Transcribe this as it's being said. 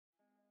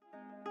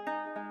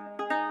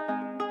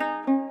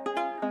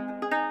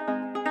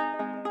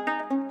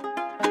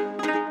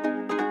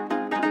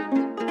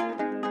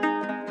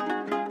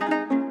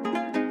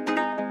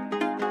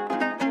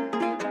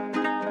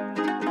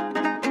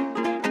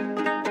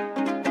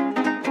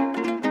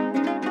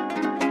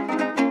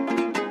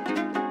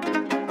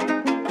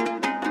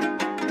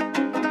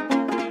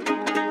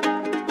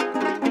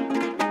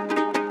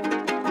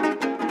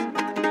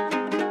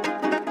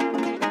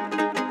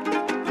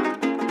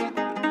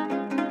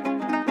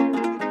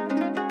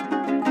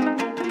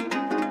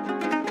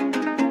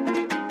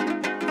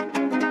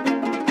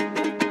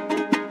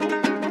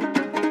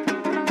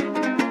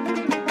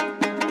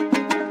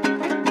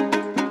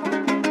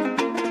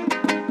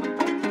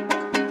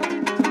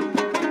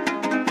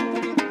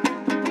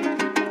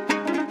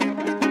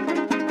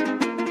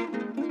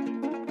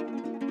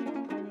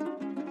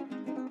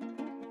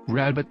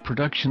Rabbit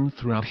production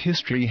throughout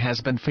history has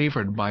been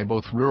favored by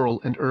both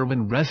rural and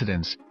urban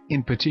residents,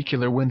 in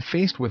particular when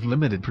faced with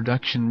limited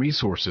production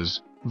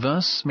resources,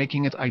 thus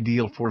making it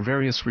ideal for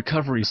various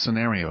recovery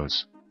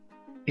scenarios.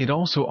 It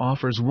also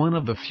offers one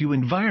of the few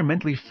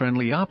environmentally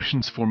friendly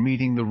options for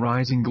meeting the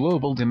rising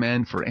global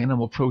demand for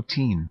animal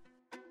protein.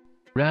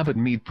 Rabbit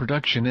meat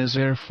production is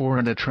therefore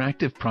an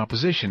attractive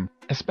proposition,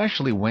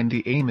 especially when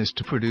the aim is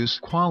to produce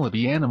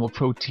quality animal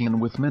protein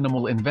with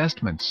minimal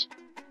investments.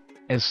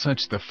 As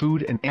such, the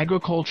Food and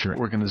Agriculture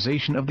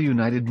Organization of the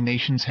United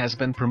Nations has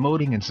been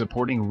promoting and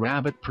supporting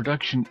rabbit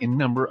production in a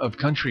number of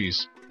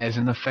countries, as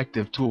an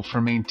effective tool for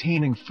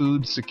maintaining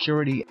food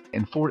security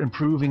and for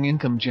improving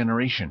income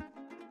generation.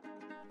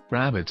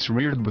 Rabbits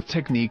reared with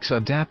techniques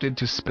adapted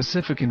to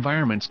specific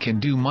environments can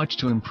do much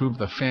to improve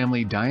the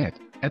family diet,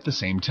 at the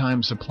same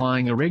time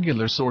supplying a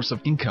regular source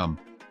of income.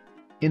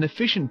 In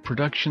efficient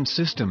production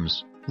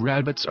systems,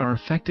 rabbits are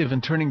effective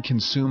in turning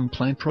consumed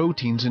plant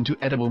proteins into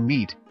edible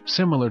meat,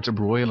 similar to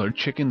broiler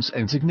chickens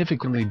and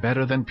significantly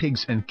better than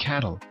pigs and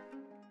cattle.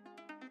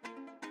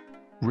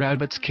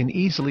 Rabbits can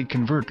easily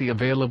convert the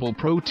available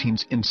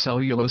proteins in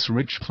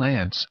cellulose-rich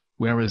plants,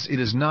 whereas it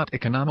is not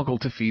economical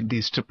to feed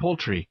these to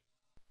poultry.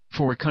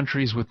 For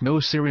countries with no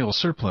cereal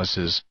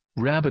surpluses,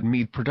 rabbit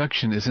meat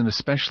production is an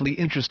especially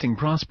interesting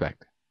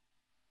prospect.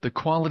 The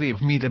quality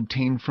of meat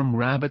obtained from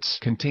rabbits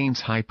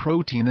contains high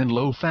protein and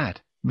low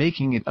fat,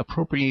 making it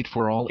appropriate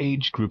for all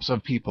age groups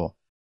of people.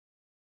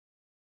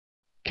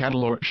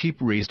 Cattle or sheep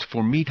raised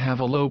for meat have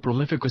a low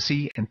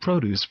prolificacy and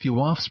produce few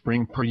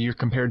offspring per year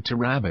compared to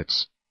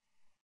rabbits.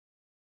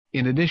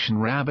 In addition,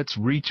 rabbits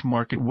reach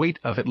market weight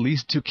of at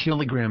least 2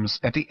 kilograms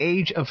at the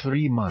age of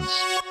 3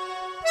 months.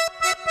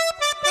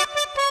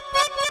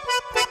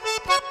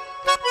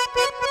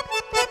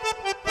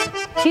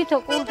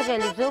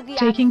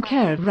 Taking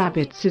care of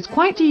rabbits is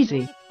quite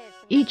easy.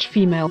 Each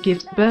female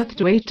gives birth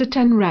to 8 to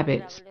 10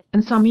 rabbits,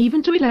 and some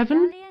even to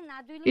 11.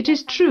 It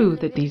is true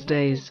that these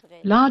days,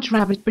 large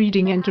rabbit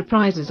breeding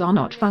enterprises are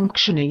not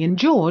functioning in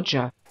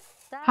Georgia.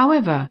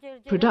 However,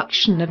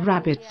 production of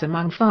rabbits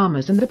among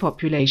farmers and the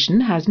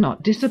population has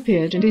not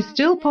disappeared and is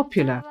still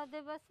popular.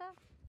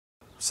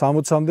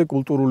 About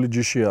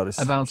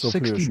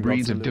 60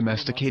 breeds of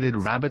domesticated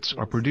rabbits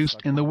are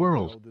produced in the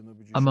world,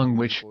 among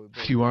which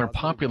few are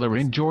popular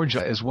in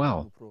Georgia as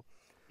well.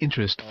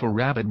 Interest for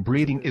rabbit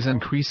breeding is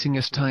increasing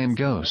as time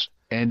goes,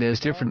 and as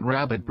different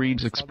rabbit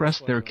breeds express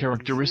their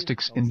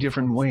characteristics in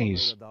different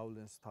ways.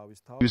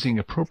 Using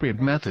appropriate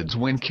methods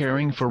when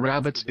caring for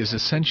rabbits is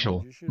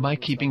essential, by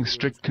keeping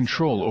strict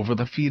control over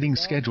the feeding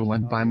schedule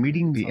and by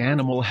meeting the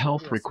animal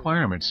health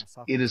requirements.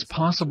 It is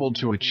possible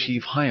to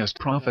achieve highest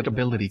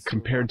profitability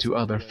compared to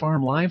other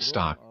farm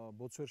livestock.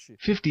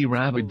 50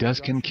 rabbit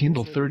does can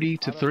kindle 30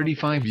 to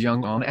 35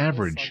 young on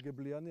average.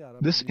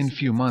 This in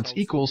few months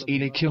equals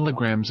 80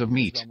 kilograms of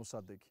meat.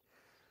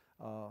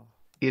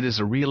 It is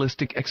a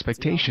realistic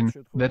expectation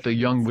that the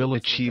young will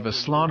achieve a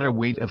slaughter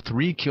weight of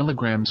 3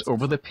 kilograms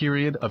over the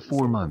period of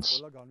 4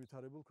 months.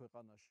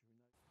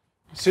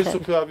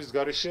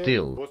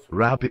 Still,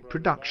 rabbit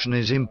production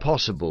is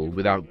impossible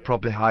without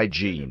proper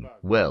hygiene.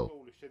 Well,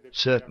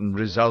 certain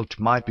result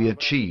might be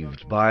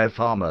achieved by a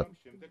farmer,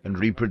 and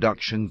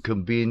reproduction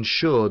can be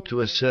ensured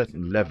to a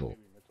certain level.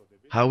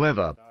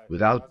 However,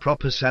 without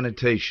proper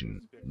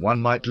sanitation,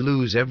 one might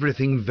lose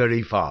everything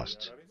very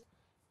fast.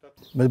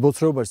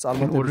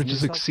 In order to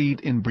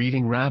succeed in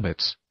breeding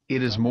rabbits,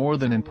 it is more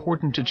than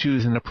important to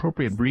choose an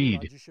appropriate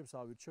breed.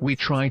 We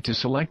try to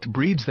select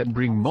breeds that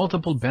bring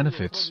multiple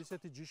benefits.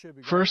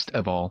 First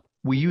of all,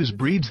 we use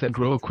breeds that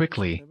grow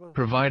quickly,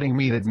 providing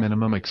meat at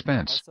minimum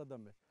expense.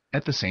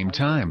 At the same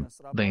time,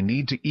 they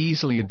need to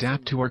easily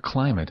adapt to our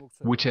climate,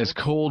 which has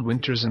cold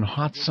winters and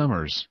hot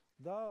summers.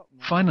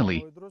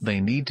 Finally, they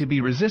need to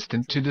be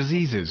resistant to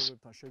diseases.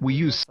 We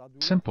use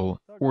simple,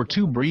 or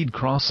two-breed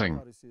crossing.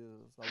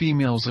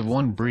 Females of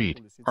one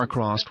breed are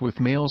crossed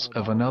with males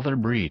of another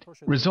breed,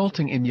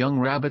 resulting in young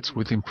rabbits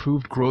with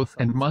improved growth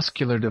and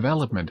muscular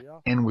development,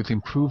 and with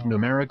improved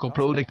numerical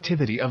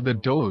productivity of the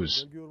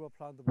does.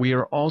 We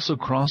are also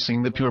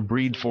crossing the pure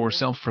breed for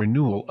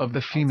self-renewal of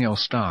the female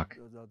stock.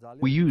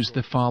 We use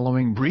the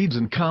following breeds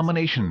and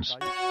combinations.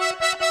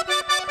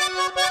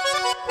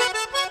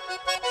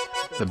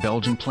 The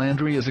Belgian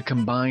Flandre is a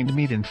combined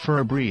meat and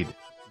fur breed.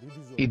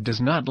 It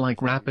does not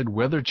like rapid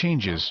weather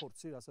changes.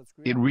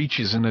 It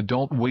reaches an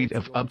adult weight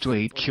of up to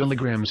 8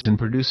 kilograms and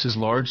produces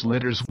large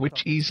litters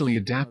which easily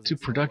adapt to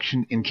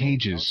production in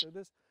cages.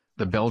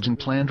 The Belgian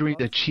Flandre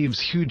achieves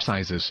huge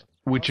sizes,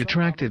 which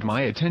attracted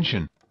my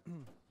attention.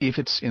 If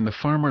it's in the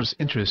farmer's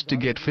interest to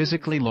get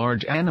physically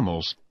large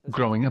animals,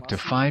 growing up to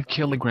 5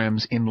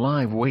 kilograms in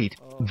live weight,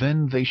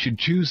 then they should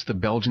choose the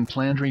Belgian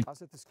Flandre.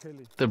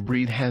 The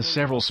breed has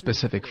several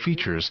specific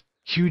features: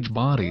 huge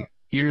body,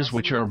 ears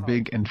which are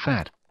big and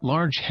fat,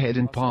 large head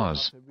and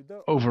paws.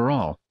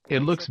 Overall,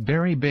 it looks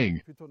very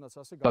big.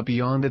 But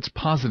beyond its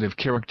positive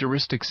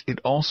characteristics, it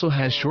also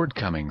has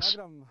shortcomings.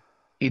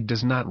 It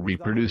does not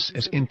reproduce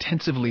as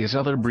intensively as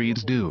other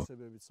breeds do.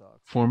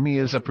 For me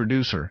as a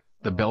producer,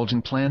 The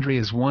Belgian Flandre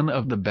is one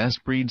of the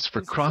best breeds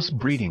for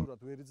crossbreeding.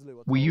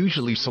 We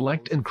usually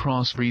select and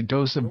crossbreed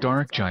does of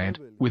dark giant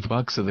with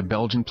bucks of the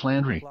Belgian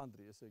Flandre.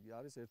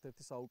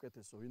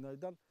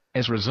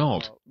 As a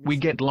result, we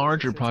get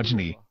larger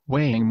progeny,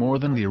 weighing more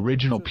than the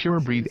original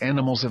purebred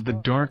animals of the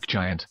dark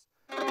giant.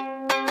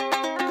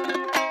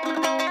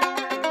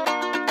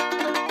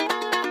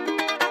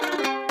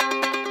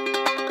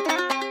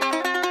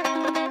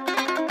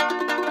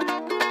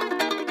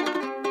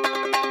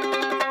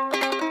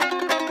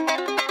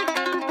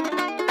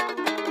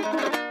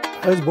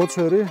 The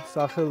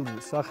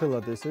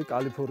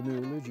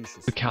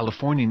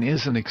Californian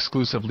is an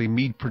exclusively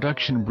meat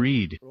production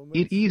breed.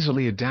 It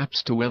easily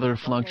adapts to weather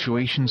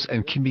fluctuations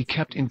and can be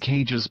kept in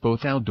cages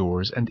both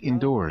outdoors and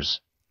indoors.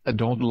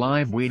 Adult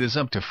live weight is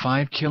up to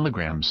 5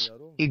 kilograms.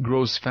 It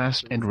grows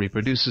fast and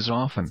reproduces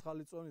often.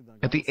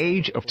 At the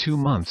age of 2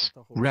 months,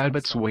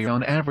 rabbits weigh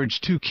on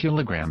average 2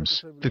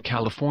 kilograms. The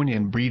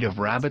Californian breed of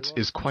rabbits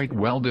is quite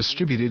well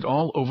distributed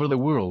all over the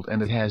world,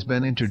 and it has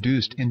been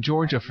introduced in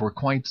Georgia for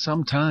quite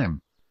some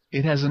time.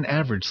 It has an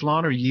average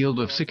slaughter yield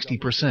of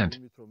 60%.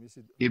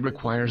 It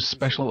requires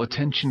special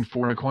attention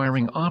for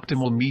acquiring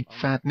optimal meat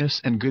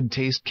fatness and good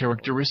taste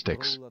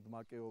characteristics.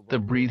 The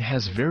breed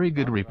has very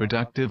good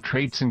reproductive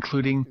traits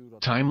including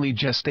timely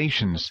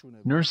gestations,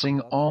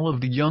 nursing all of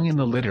the young in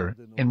the litter,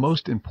 and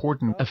most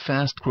important, a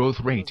fast growth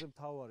rate.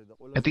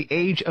 At the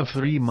age of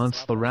 3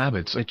 months the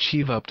rabbits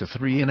achieve up to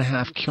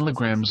 3.5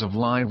 kilograms of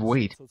live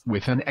weight,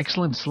 with an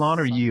excellent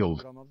slaughter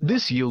yield.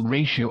 This yield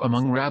ratio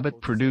among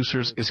rabbit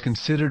producers is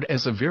considered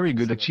as a very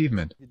good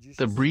achievement.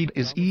 The breed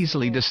is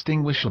easily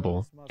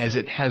distinguishable, as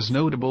it has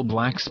notable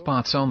black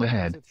spots on the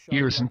head,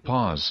 ears and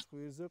paws.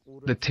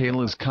 The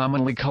tail is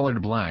commonly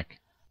colored black.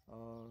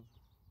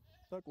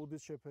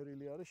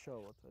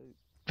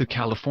 The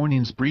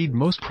Californian's breed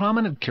most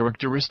prominent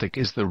characteristic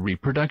is the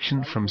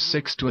reproduction from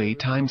 6 to 8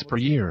 times per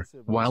year,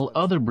 while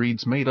other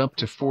breeds mate up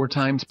to 4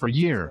 times per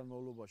year.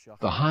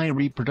 The high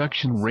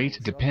reproduction rate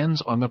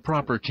depends on the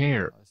proper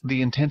care,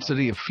 the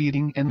intensity of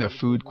feeding and the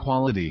food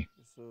quality.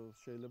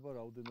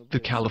 The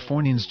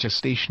Californian's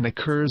gestation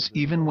occurs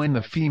even when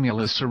the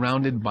female is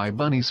surrounded by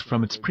bunnies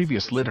from its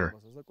previous litter.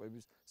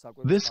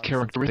 This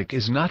characteristic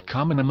is not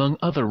common among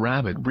other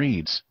rabbit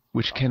breeds,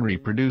 which can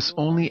reproduce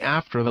only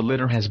after the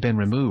litter has been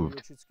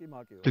removed.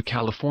 The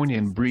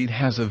Californian breed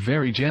has a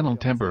very gentle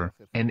temper,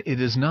 and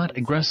it is not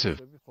aggressive.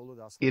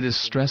 It is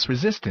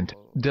stress-resistant,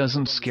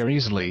 doesn't scare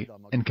easily,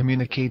 and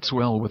communicates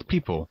well with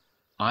people.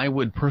 I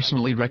would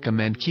personally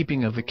recommend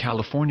keeping of the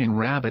Californian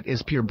rabbit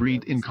as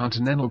purebred in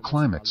continental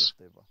climates.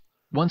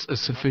 Once a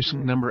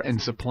sufficient number and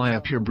supply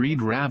of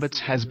purebred rabbits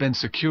has been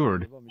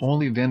secured,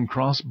 only then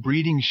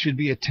crossbreeding should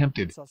be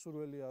attempted.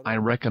 I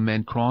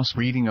recommend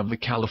crossbreeding of the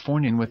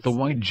Californian with the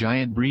white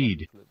giant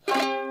breed.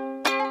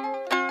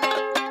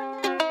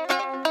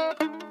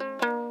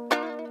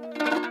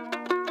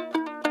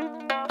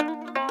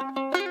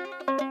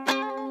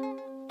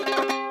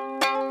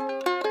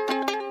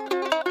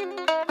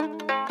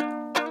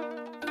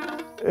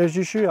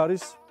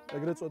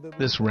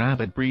 This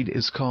rabbit breed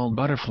is called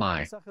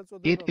butterfly.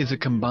 It is a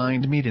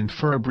combined meat and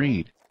fur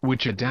breed,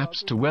 which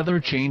adapts to weather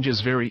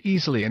changes very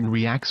easily and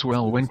reacts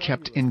well when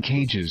kept in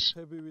cages.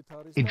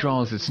 It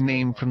draws its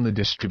name from the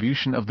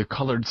distribution of the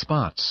colored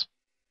spots.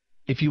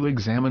 If you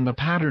examine the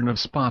pattern of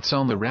spots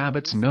on the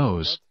rabbit's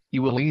nose,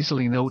 you will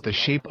easily note the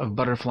shape of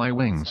butterfly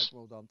wings.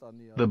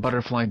 The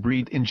butterfly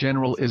breed in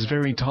general is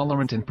very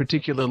tolerant and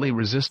particularly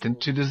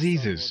resistant to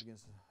diseases.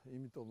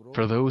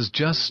 For those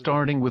just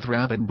starting with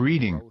rabbit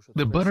breeding,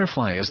 the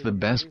butterfly is the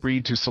best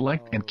breed to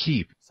select and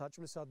keep.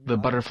 The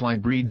butterfly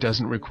breed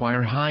doesn't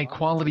require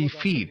high-quality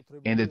feed,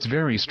 and it's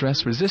very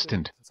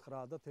stress-resistant.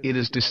 It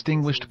is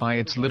distinguished by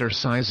its litter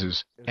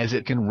sizes, as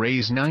it can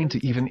raise 9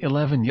 to even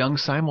 11 young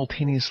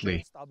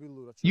simultaneously.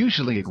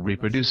 Usually it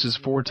reproduces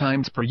 4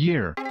 times per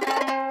year.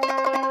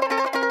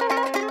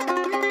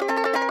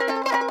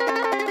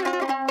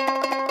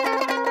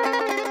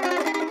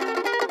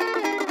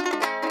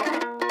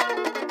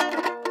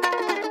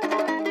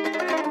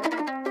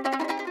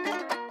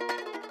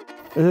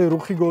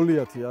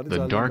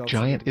 The dark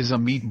giant is a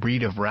meat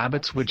breed of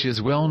rabbits which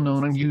is well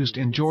known and used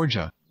in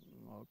Georgia.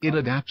 It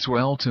adapts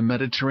well to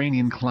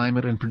Mediterranean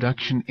climate and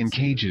production in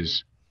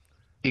cages.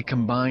 It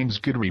combines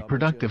good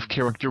reproductive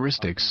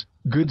characteristics,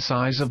 good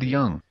size of the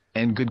young,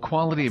 and good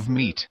quality of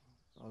meat.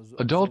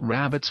 Adult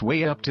rabbits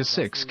weigh up to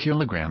 6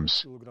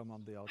 kilograms.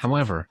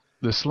 However,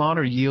 the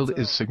slaughter yield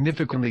is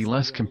significantly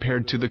less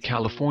compared to the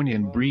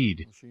Californian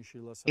breed.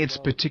 It's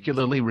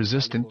particularly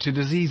resistant to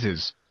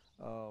diseases.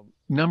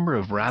 Number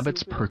of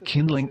rabbits per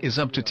kindling is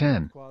up to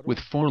 10, with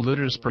 4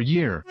 litters per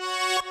year.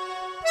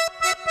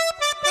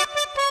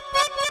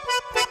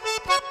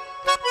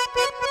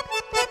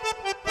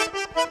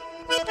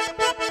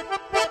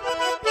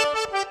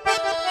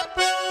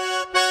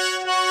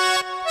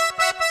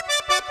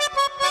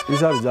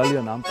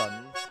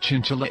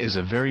 Chinchilla is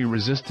a very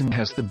resistant,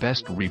 has the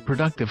best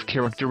reproductive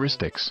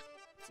characteristics.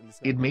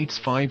 It mates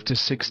 5 to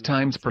 6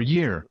 times per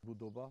year.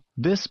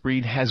 This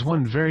breed has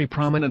one very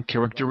prominent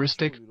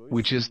characteristic,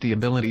 which is the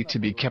ability to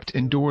be kept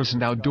indoors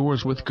and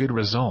outdoors with good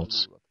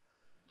results.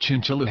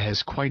 Chinchilla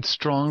has quite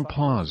strong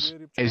paws,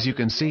 as you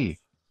can see.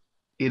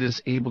 It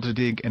is able to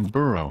dig and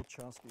burrow.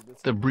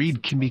 The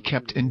breed can be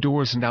kept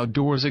indoors and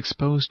outdoors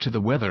exposed to the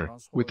weather,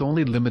 with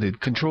only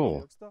limited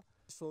control.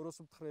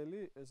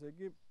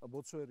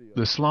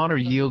 The slaughter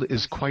yield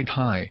is quite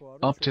high,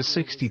 up to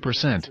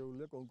 60%.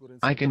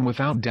 I can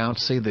without doubt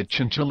say that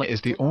Chinchilla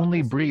is the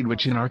only breed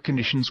which in our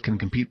conditions can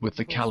compete with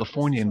the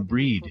Californian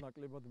breed.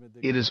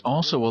 It is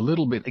also a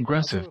little bit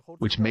aggressive,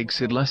 which makes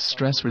it less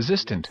stress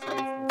resistant.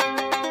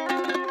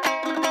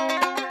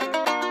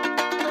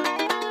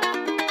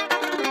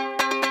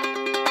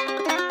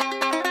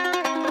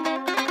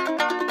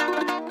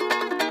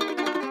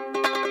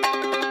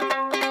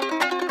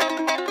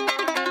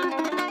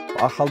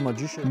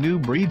 New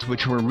breeds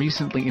which were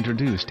recently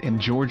introduced in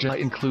Georgia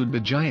include the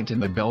Giant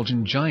and the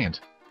Belgian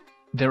Giant.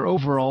 Their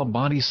overall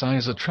body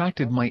size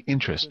attracted my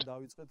interest.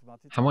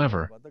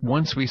 However,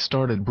 once we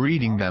started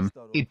breeding them,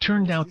 it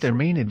turned out their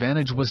main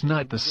advantage was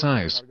not the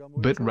size,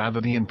 but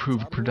rather the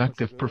improved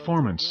productive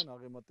performance.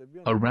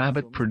 A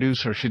rabbit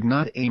producer should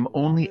not aim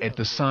only at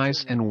the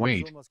size and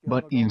weight,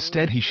 but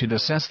instead he should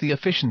assess the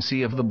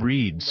efficiency of the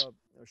breeds.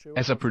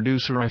 As a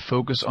producer, I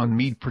focus on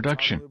meat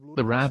production.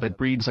 The rabbit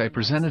breeds I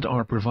presented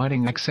are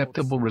providing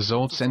acceptable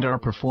results and are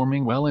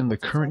performing well in the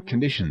current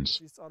conditions.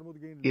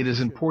 It is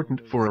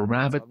important for a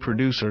rabbit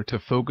producer to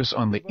focus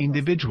on the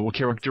individual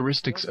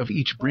characteristics of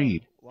each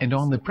breed, and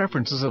on the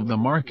preferences of the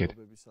market.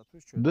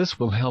 This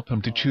will help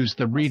him to choose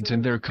the breeds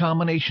and their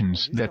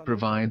combinations that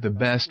provide the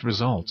best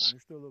results.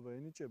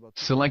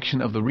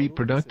 Selection of the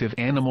reproductive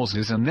animals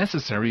is a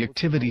necessary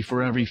activity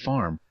for every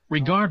farm,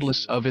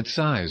 regardless of its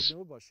size.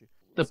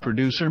 The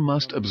producer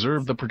must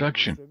observe the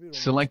production,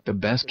 select the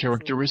best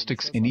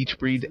characteristics in each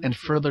breed and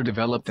further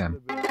develop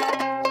them.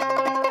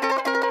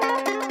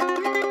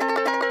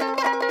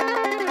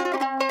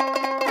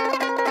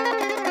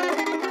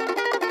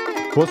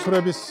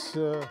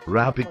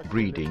 Rabbit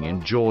breeding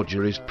in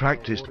Georgia is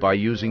practiced by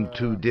using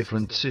two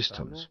different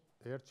systems.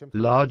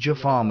 Larger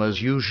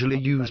farmers usually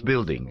use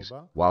buildings,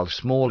 while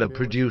smaller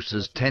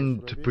producers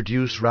tend to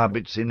produce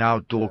rabbits in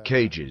outdoor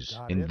cages.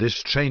 In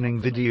this training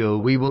video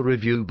we will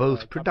review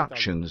both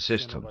production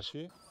systems.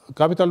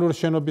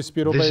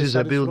 This is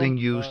a building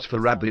used for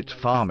rabbit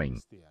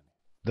farming.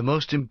 The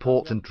most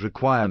important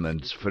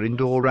requirements for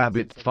indoor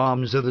rabbit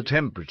farms are the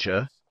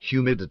temperature,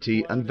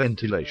 humidity and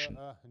ventilation.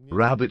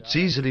 Rabbits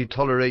easily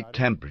tolerate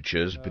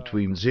temperatures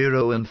between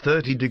 0 and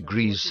 30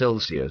 degrees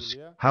Celsius.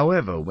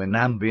 However, when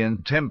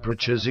ambient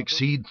temperatures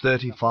exceed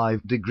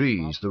 35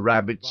 degrees, the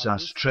rabbits are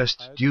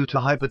stressed due to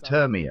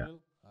hypothermia.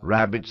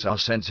 Rabbits are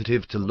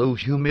sensitive to low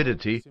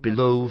humidity,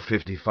 below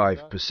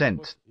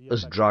 55%,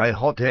 as dry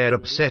hot air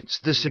upsets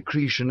the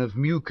secretion of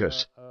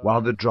mucus,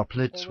 while the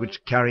droplets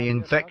which carry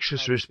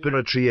infectious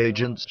respiratory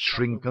agents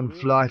shrink and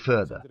fly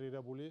further.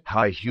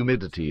 High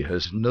humidity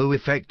has no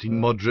effect in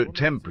moderate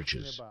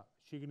temperatures.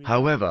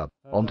 However,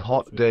 on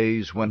hot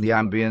days when the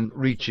ambient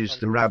reaches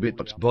the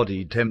rabbit's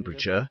body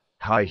temperature,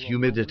 high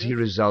humidity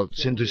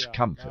results in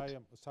discomfort.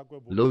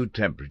 Low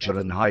temperature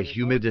and high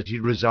humidity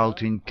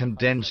result in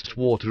condensed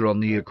water on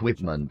the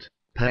equipment,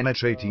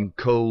 penetrating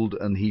cold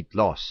and heat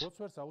loss.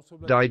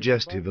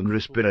 Digestive and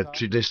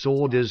respiratory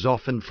disorders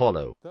often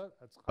follow.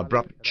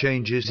 Abrupt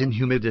changes in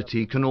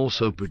humidity can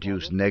also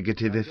produce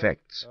negative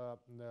effects.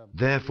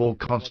 Therefore,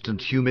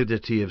 constant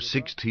humidity of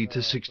 60 to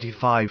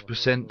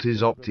 65%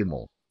 is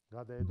optimal.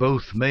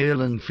 Both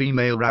male and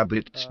female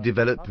rabbits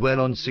develop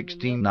well on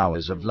 16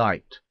 hours of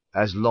light,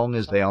 as long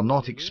as they are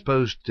not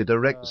exposed to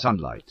direct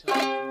sunlight.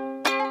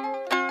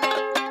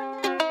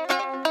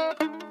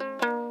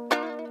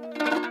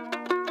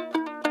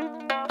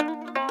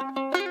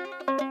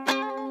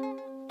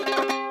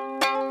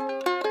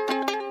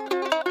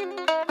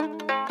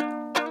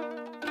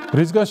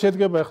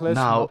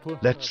 Now,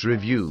 let's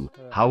review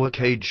how a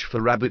cage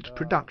for rabbit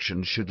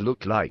production should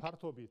look like.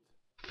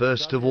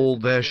 First of all,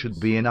 there should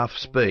be enough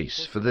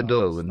space for the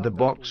doe and the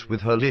box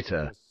with her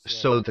litter,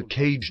 so the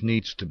cage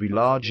needs to be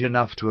large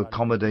enough to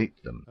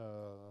accommodate them.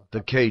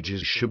 The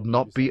cages should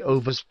not be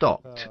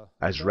overstocked,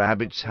 as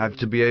rabbits have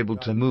to be able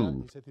to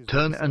move,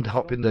 turn and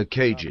hop in their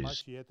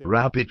cages.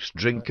 Rabbits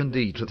drink and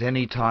eat at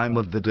any time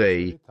of the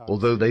day,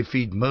 although they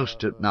feed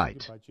most at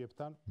night.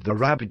 The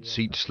rabbits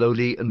eat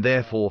slowly and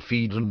therefore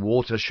feed and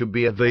water should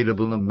be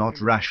available and not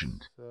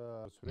rationed.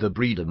 The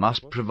breeder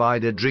must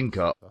provide a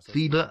drinker,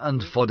 feeder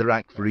and fodder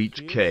rack for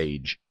each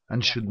cage,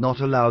 and should not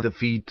allow the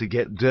feed to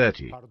get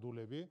dirty.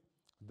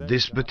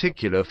 This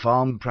particular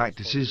farm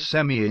practices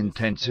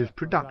semi-intensive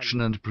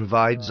production and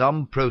provides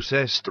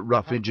unprocessed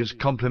roughage as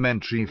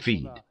complementary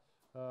feed.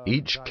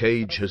 Each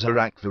cage has a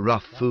rack for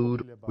rough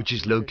food, which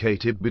is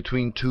located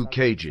between two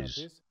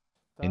cages.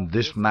 In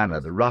this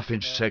manner, the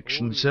roughage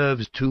section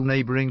serves two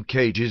neighboring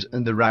cages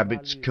and the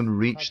rabbits can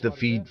reach the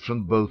feed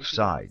from both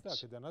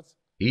sides.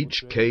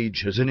 Each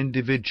cage has an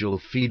individual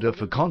feeder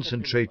for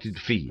concentrated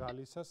feed.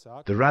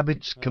 The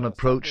rabbits can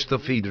approach the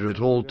feeder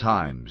at all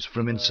times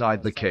from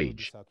inside the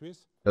cage.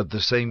 At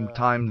the same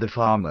time, the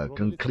farmer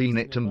can clean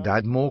it and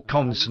add more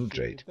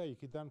concentrate.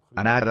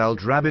 An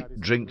adult rabbit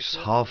drinks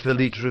half a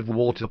liter of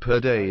water per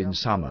day in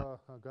summer.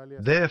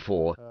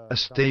 Therefore, a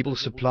stable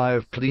supply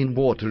of clean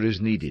water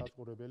is needed.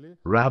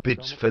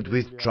 Rabbits fed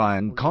with dry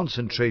and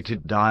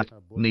concentrated diet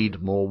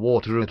need more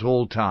water at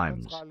all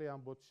times.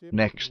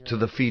 Next to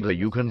the feeder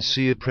you can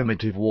see a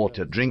primitive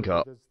water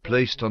drinker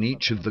placed on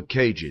each of the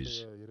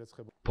cages.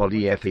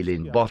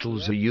 Polyethylene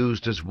bottles are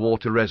used as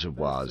water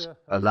reservoirs,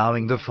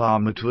 allowing the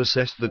farmer to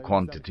assess the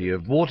quantity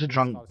of water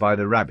drunk by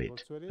the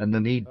rabbit and the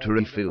need to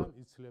refill.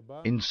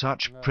 In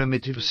such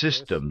primitive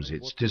systems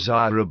it's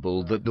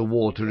desirable that the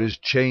water is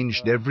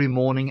changed every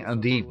morning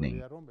and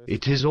evening.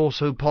 It is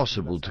also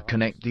possible to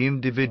connect the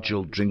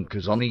individual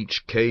drinkers on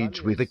each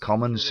cage with a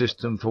common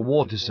system for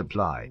water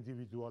supply.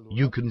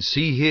 You can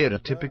see here a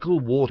typical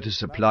water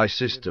supply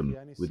system,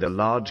 with a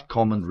large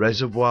common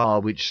reservoir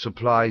which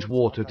supplies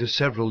water to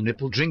several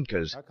nipple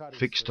drinkers,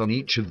 fixed on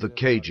each of the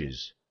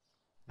cages.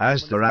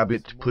 As the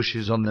rabbit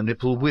pushes on the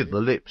nipple with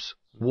the lips,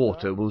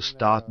 water will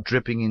start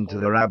dripping into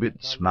the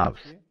rabbit's mouth.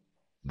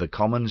 The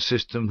common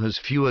system has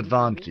few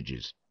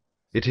advantages.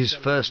 It is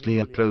firstly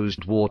a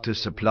closed water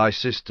supply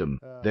system.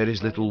 There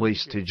is little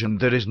wastage and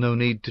there is no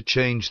need to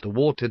change the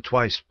water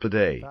twice per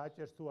day.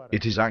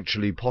 It is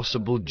actually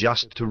possible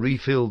just to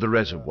refill the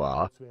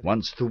reservoir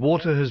once the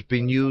water has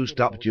been used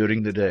up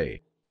during the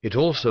day. It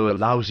also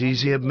allows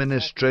easy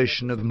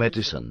administration of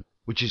medicine,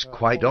 which is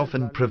quite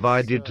often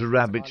provided to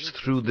rabbits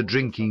through the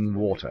drinking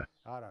water.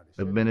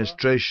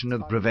 Administration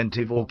of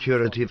preventive or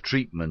curative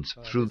treatments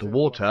through the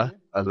water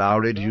allow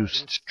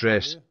reduced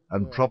stress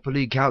and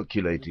properly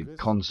calculated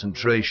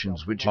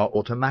concentrations which are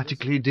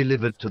automatically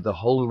delivered to the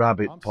whole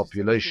rabbit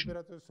population.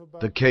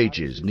 The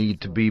cages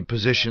need to be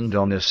positioned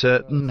on a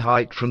certain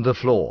height from the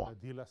floor.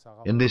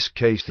 In this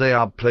case they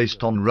are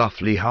placed on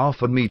roughly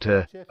half a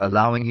meter,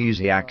 allowing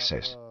easy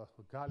access.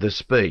 The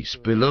space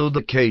below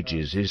the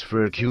cages is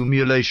for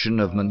accumulation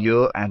of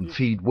manure and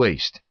feed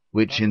waste,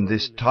 which in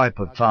this type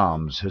of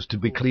farms has to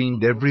be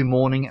cleaned every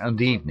morning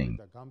and evening.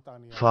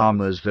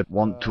 Farmers that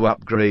want to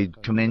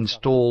upgrade can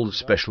install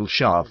special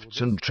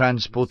shafts and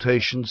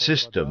transportation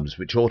systems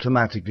which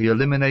automatically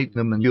eliminate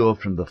the manure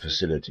from the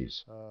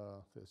facilities.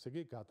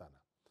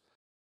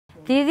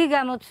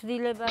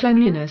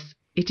 Cleanliness,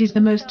 it is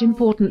the most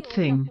important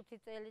thing.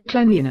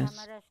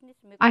 Cleanliness.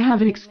 I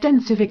have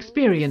extensive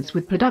experience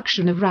with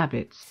production of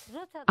rabbits.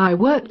 I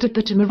worked at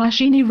the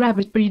Timarashini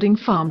rabbit breeding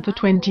farm for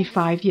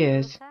 25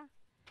 years.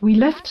 We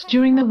left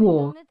during the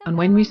war, and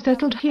when we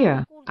settled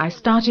here, I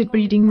started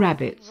breeding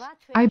rabbits.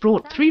 I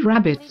brought 3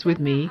 rabbits with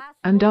me,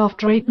 and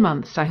after 8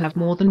 months I have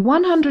more than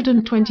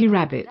 120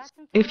 rabbits.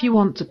 If you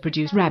want to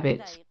produce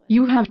rabbits,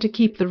 you have to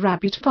keep the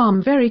rabbit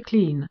farm very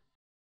clean.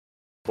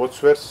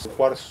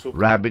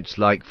 Rabbits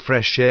like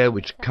fresh air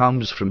which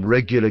comes from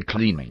regular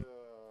cleaning.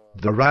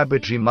 The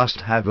rabbitry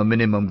must have a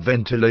minimum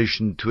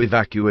ventilation to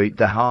evacuate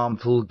the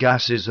harmful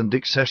gases and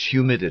excess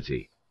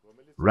humidity.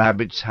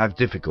 Rabbits have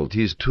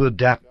difficulties to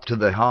adapt to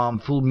the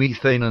harmful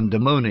methane and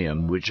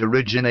ammonium which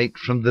originate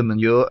from the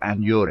manure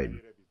and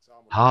urine.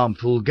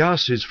 Harmful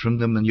gases from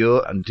the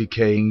manure and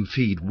decaying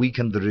feed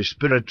weaken the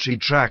respiratory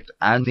tract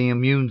and the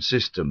immune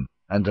system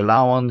and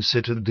allow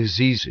onset of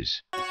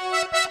diseases.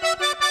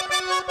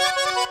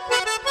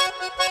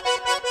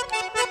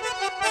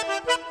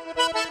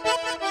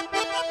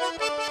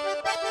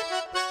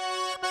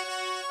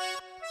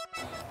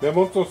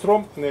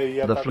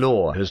 The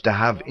floor has to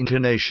have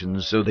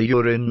inclinations so the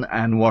urine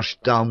and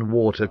washed down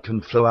water can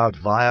flow out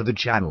via the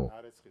channel.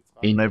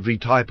 In every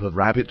type of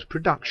rabbit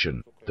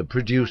production, the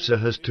producer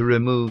has to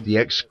remove the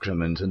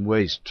excrement and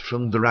waste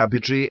from the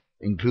rabbitry,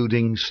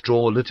 including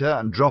straw litter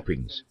and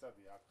droppings.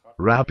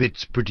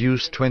 Rabbits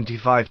produce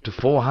 25 to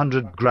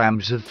 400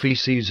 grams of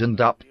feces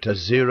and up to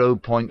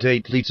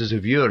 0.8 liters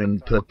of urine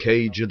per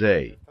cage a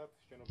day.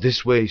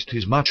 This waste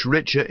is much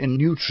richer in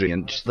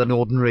nutrients than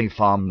ordinary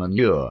farm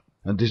manure,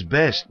 and is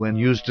best when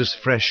used as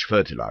fresh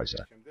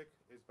fertilizer.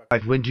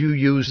 When you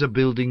use a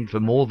building for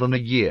more than a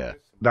year,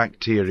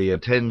 bacteria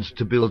tends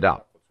to build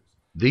up.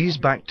 These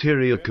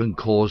bacteria can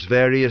cause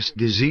various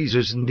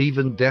diseases and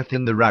even death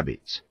in the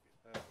rabbits.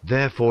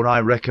 Therefore I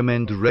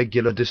recommend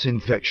regular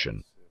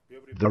disinfection.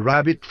 The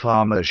rabbit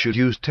farmer should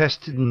use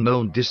tested and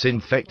known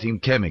disinfecting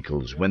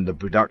chemicals when the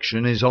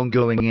production is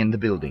ongoing in the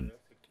building.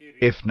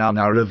 If none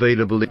are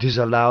available, it is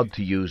allowed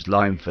to use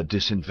lime for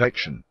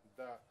disinfection.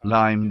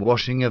 Lime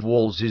washing of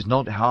walls is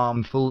not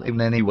harmful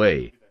in any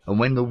way, and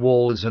when the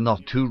walls are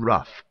not too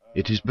rough,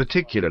 it is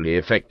particularly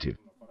effective.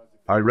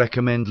 I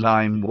recommend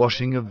lime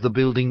washing of the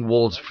building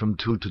walls from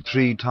 2 to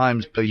 3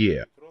 times per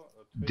year.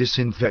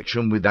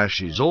 Disinfection with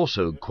ash is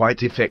also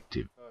quite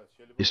effective,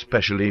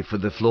 especially for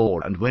the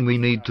floor and when we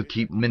need to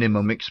keep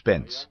minimum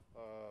expense.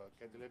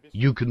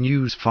 You can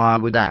use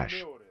firewood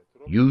ash.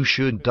 You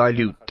should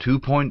dilute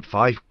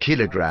 2.5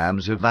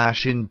 kilograms of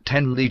ash in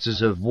 10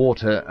 liters of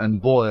water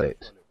and boil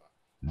it.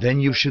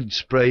 Then you should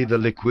spray the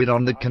liquid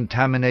on the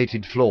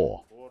contaminated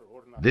floor.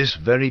 This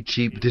very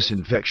cheap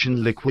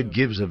disinfection liquid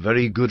gives a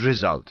very good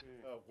result.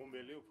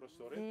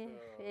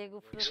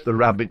 6. The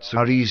rabbits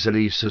are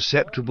easily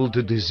susceptible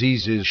to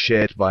diseases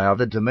shared by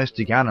other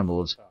domestic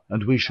animals,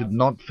 and we should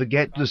not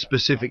forget the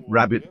specific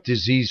rabbit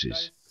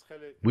diseases.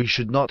 We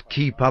should not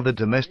keep other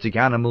domestic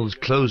animals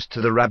close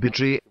to the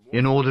rabbitry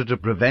in order to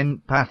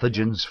prevent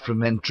pathogens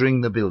from entering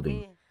the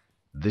building.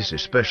 This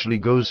especially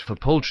goes for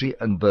poultry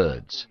and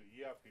birds.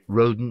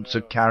 Rodents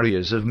are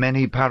carriers of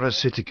many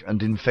parasitic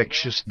and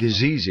infectious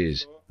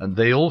diseases, and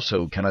they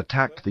also can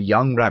attack the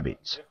young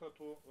rabbits.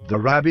 The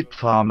rabbit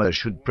farmer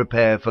should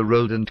prepare for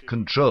rodent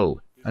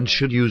control, and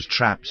should use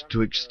traps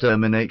to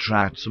exterminate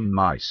rats and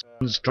mice.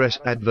 Stress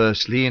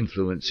adversely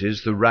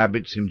influences the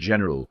rabbits in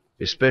general,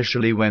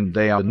 especially when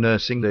they are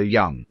nursing their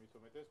young.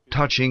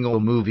 Touching or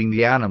moving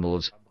the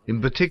animals,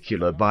 in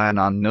particular by an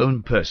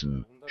unknown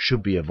person,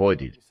 should be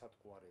avoided.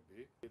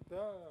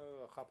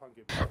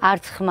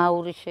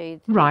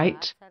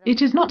 Right,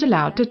 it is not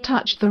allowed to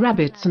touch the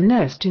rabbits and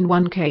nest in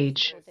one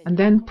cage, and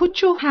then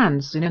put your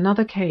hands in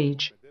another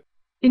cage.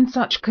 In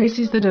such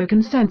cases the doe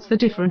can sense the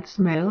different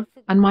smell,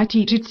 and might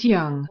eat its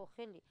young.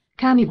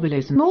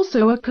 Cannibalism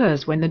also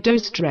occurs when the doe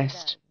is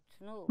stressed.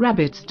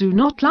 Rabbits do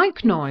not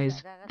like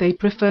noise, they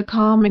prefer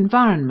calm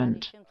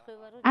environment.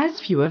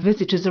 As fewer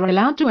visitors are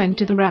allowed to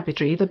enter the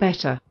rabbitry, the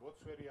better.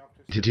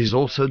 It is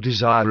also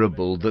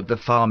desirable that the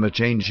farmer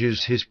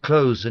changes his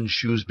clothes and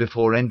shoes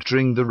before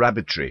entering the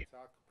rabbitry.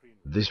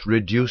 This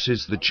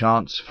reduces the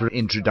chance for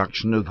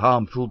introduction of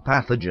harmful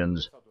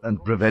pathogens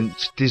and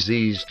prevents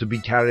disease to be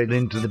carried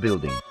into the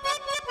building.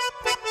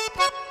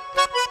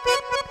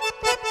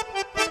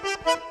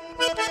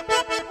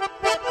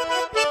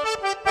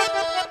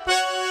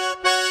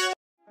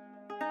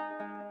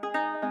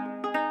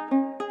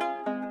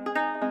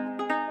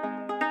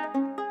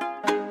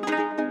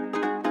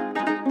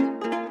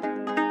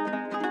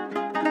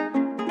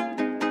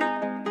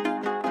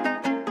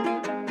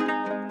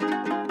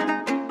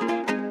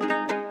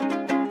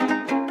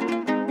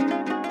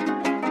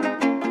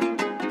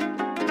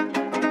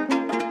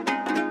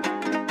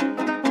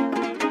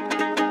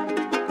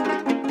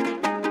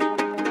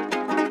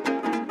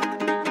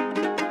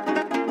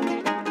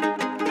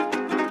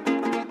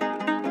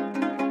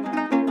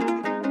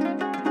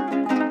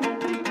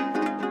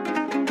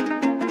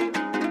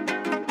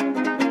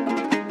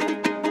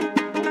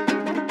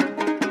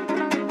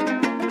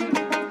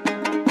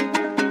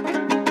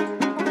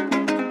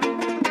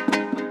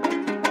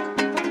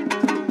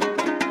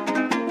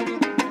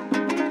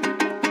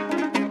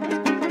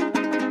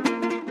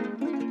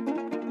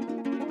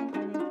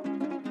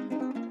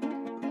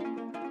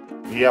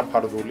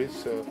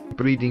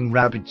 Breeding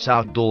rabbits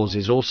outdoors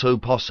is also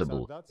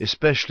possible,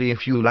 especially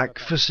if you lack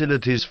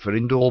facilities for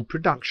indoor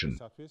production.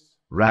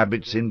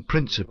 Rabbits in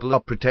principle are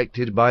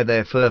protected by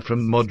their fur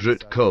from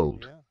moderate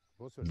cold.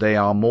 They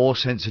are more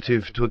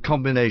sensitive to a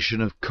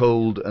combination of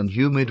cold and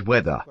humid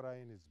weather.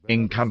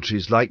 In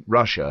countries like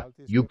Russia,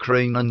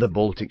 Ukraine and the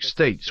Baltic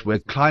states where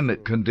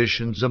climate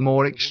conditions are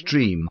more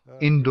extreme,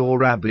 indoor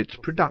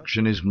rabbit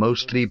production is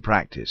mostly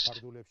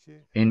practiced.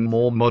 In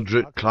more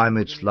moderate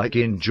climates like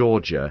in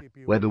Georgia,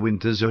 where the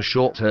winters are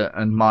shorter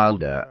and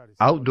milder,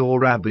 outdoor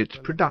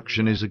rabbit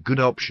production is a good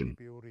option.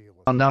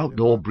 An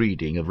outdoor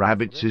breeding of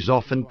rabbits is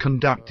often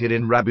conducted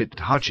in rabbit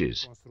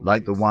hutches,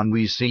 like the one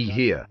we see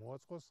here.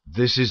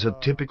 This is a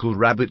typical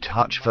rabbit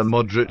hutch for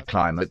moderate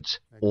climates,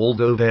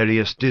 although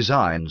various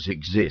designs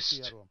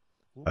exist.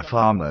 A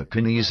farmer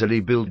can easily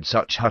build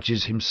such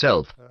hutches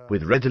himself,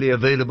 with readily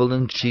available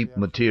and cheap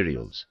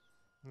materials.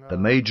 The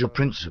major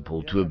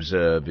principle to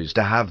observe is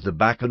to have the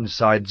back and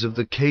sides of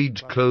the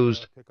cage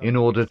closed, in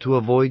order to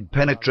avoid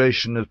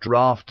penetration of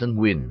draught and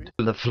wind.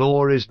 The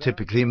floor is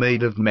typically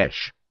made of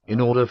mesh,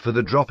 in order for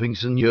the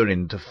droppings and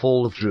urine to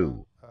fall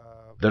through.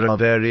 There are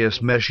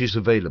various meshes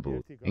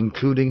available,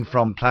 including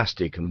from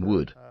plastic and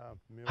wood.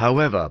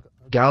 However,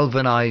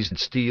 galvanized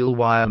steel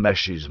wire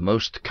mesh is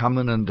most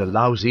common and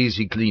allows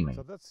easy cleaning.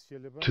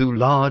 Too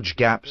large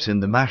gaps in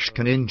the mesh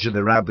can injure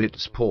the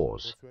rabbit's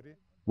paws,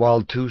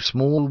 while too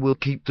small will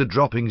keep the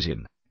droppings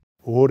in.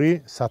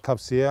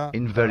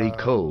 In very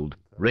cold,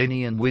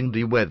 rainy and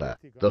windy weather,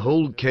 the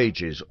whole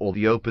cages or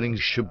the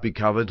openings should be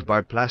covered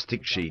by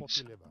plastic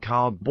sheets,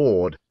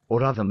 cardboard,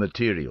 or other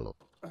material.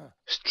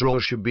 Straw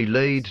should be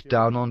laid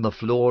down on the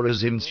floor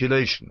as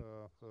insulation.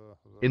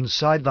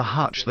 Inside the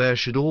hutch there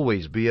should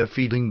always be a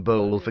feeding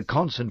bowl for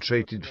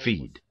concentrated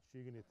feed.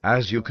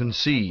 As you can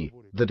see,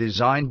 the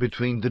design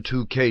between the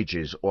two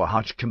cages or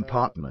hutch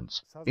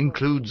compartments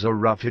includes a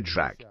roughage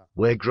rack,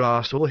 where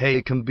grass or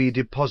hay can be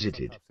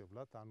deposited.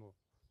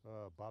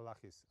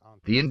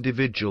 The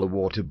individual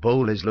water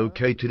bowl is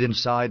located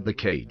inside the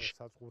cage.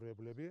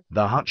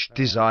 The hutch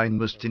design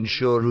must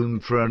ensure room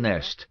for a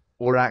nest,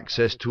 or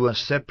access to a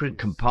separate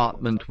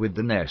compartment with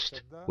the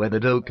nest, where the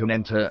doe can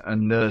enter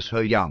and nurse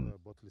her young.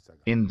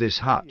 In this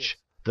hutch,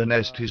 the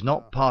nest is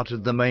not part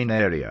of the main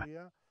area.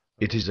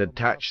 It is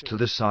attached to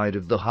the side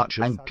of the hutch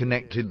and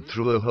connected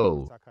through a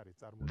hole.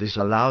 This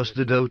allows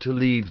the doe to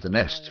leave the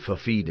nest for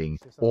feeding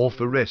or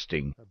for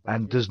resting,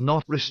 and does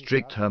not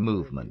restrict her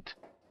movement.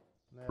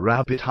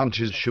 Rabbit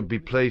hutches should be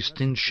placed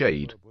in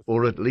shade,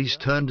 or at least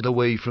turned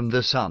away from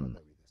the sun.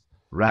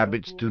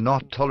 Rabbits do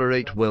not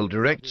tolerate well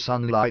direct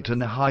sunlight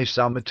and high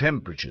summer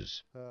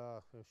temperatures.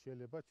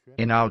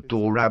 In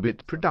outdoor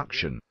rabbit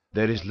production,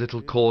 there is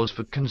little cause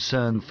for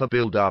concern for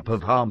build-up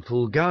of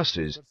harmful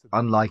gases,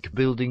 unlike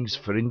buildings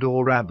for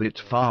indoor rabbit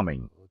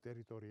farming.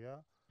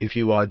 If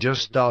you are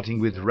just starting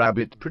with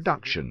rabbit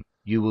production,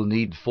 you will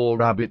need 4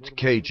 rabbit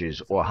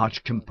cages or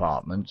hutch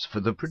compartments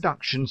for the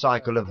production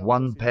cycle of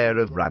 1 pair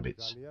of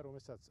rabbits.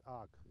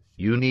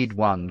 You need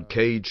 1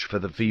 cage for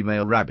the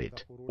female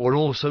rabbit, or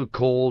also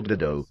called a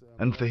doe,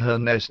 and for her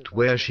nest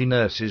where she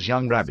nurses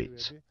young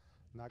rabbits.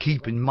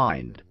 Keep in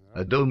mind,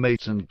 a doe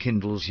mates and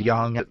kindles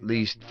young at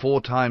least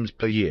 4 times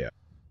per year.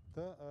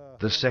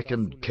 The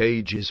second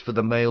cage is for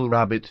the male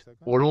rabbit,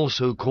 or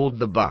also called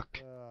the buck.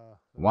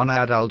 1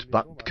 adult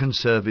buck can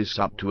service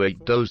up to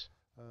 8 does.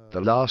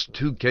 The last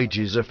 2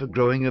 cages are for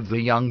growing of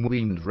the young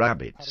weaned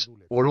rabbits,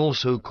 or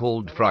also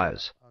called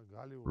fryers.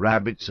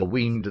 Rabbits are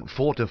weaned at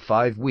 4 to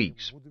 5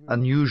 weeks,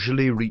 and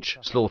usually reach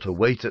slaughter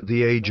weight at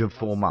the age of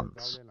 4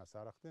 months.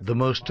 The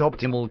most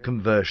optimal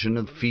conversion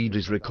of feed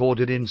is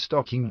recorded in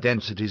stocking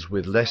densities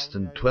with less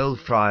than 12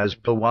 fryers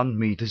per 1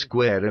 meter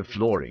square of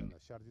flooring.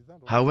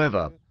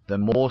 However, the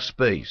more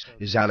space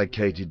is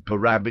allocated per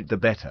rabbit the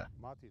better,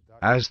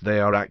 as they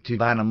are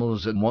active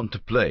animals and want to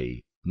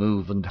play,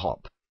 move and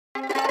hop.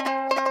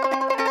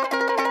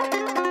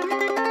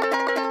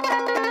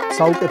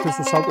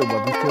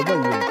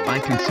 I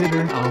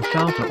consider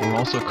alfalfa, or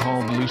also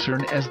called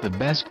lucerne, as the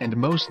best and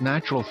most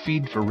natural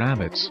feed for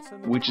rabbits,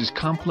 which is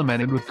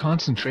complemented with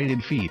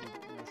concentrated feed.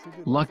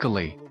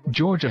 Luckily,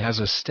 Georgia has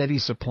a steady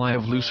supply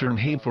of lucerne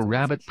hay for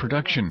rabbit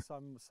production.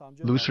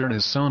 Lucerne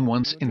is sown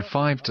once in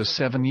 5 to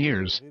 7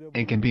 years,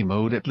 and can be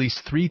mowed at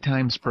least 3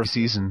 times per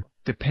season,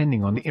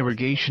 depending on the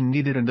irrigation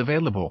needed and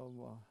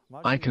available.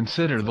 I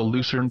consider the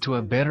lucerne to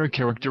have better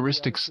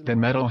characteristics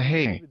than meadow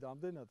hay.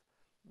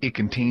 It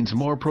contains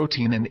more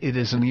protein and it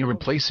is an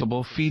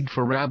irreplaceable feed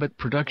for rabbit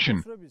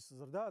production.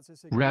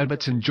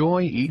 Rabbits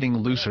enjoy eating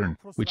lucerne,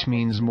 which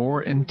means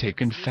more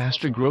intake and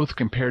faster growth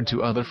compared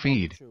to other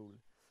feed.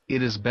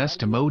 It is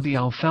best to mow the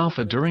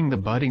alfalfa during the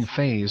budding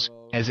phase,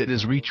 as it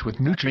is rich with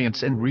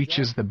nutrients and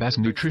reaches the best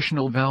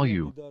nutritional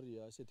value.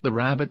 The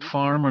rabbit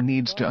farmer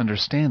needs to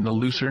understand the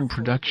lucerne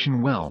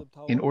production well,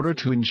 in order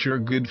to ensure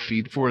good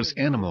feed for his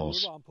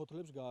animals.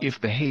 If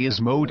the hay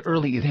is mowed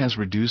early, it has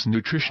reduced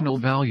nutritional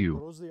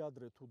value.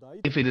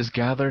 If it is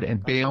gathered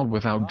and baled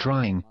without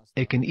drying,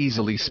 it can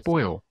easily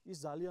spoil.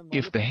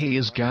 If the hay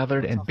is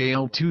gathered and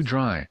baled too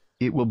dry,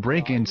 it will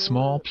break in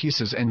small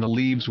pieces and the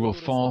leaves will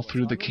fall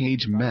through the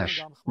cage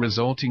mesh,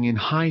 resulting in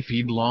high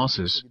feed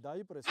losses.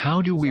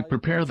 How do we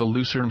prepare the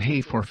lucerne hay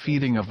for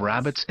feeding of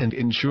rabbits and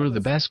ensure the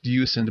best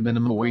use and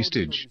minimum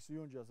wastage?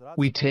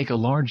 We take a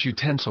large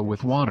utensil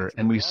with water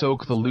and we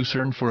soak the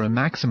lucerne for a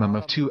maximum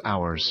of 2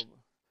 hours.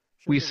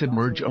 We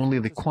submerge only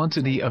the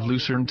quantity of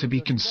lucerne to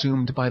be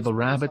consumed by the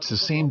rabbits the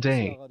same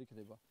day.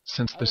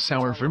 Since the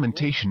sour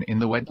fermentation in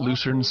the wet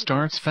lucerne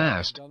starts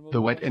fast,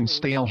 the wet and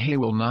stale hay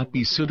will not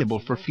be suitable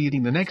for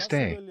feeding the next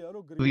day.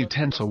 The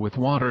utensil with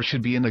water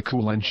should be in a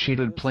cool and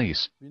shaded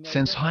place,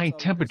 since high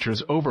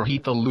temperatures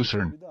overheat the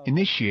lucerne,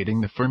 initiating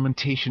the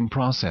fermentation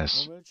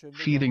process.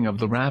 Feeding of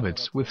the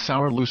rabbits with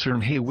sour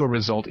lucerne hay will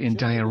result in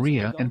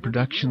diarrhea and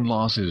production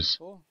losses.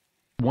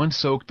 Once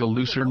soaked, the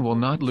lucerne will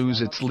not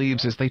lose its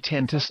leaves as they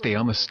tend to stay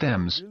on the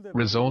stems,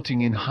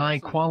 resulting in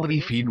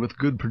high-quality feed with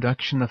good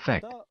production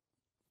effect.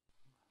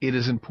 It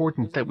is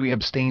important that we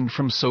abstain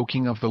from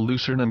soaking of the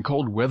lucerne in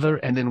cold weather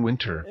and in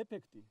winter,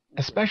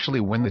 especially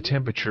when the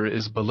temperature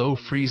is below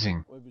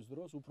freezing.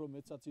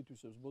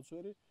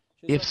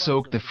 If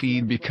soaked, the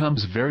feed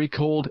becomes very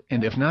cold,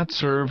 and if not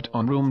served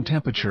on room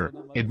temperature,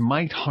 it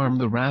might harm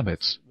the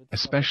rabbits,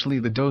 especially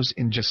the does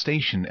in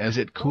gestation, as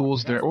it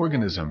cools their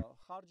organism.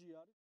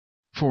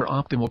 For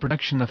optimal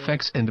production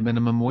effects and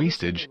minimum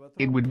wastage,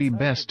 it would be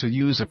best to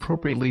use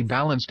appropriately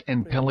balanced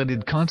and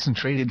pelleted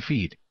concentrated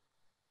feed.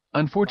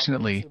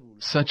 Unfortunately,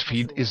 such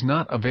feed is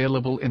not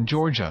available in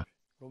Georgia.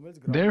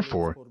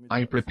 Therefore,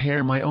 I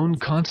prepare my own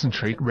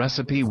concentrate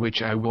recipe,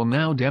 which I will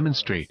now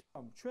demonstrate.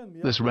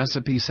 This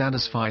recipe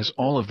satisfies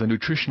all of the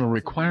nutritional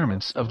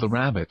requirements of the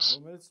rabbits.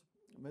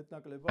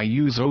 I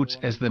use oats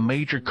as the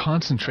major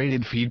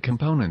concentrated feed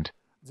component.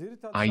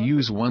 I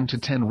use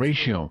 1:10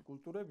 ratio,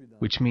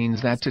 which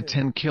means that to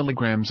 10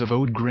 kilograms of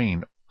oat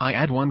grain, I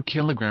add 1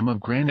 kilogram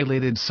of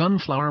granulated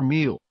sunflower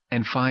meal,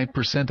 and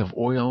 5% of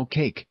oil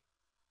cake.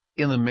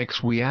 In the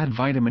mix we add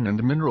vitamin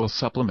and mineral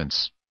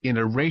supplements, in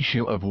a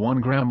ratio of 1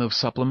 gram of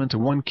supplement to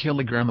 1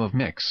 kilogram of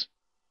mix.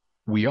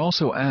 We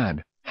also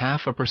add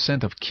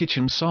 0.5% of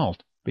kitchen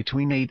salt,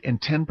 between 8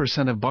 and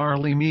 10% of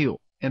barley meal,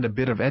 and a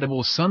bit of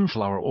edible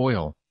sunflower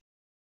oil.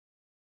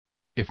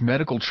 If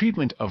medical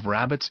treatment of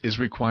rabbits is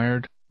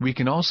required, we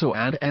can also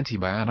add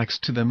antibiotics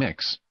to the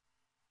mix.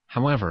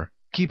 However,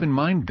 keep in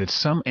mind that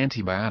some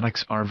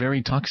antibiotics are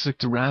very toxic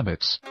to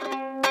rabbits.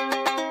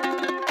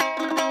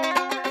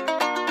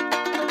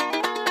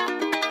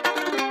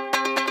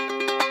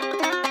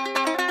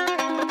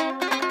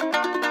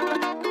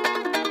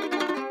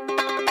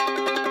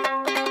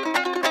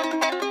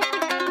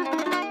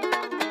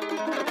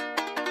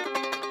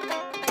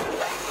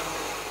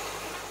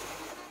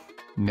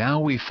 Now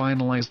we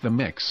finalize the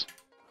mix.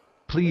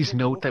 Please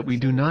note that we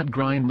do not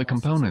grind the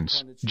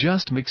components,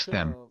 just mix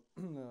them.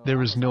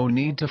 There is no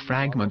need to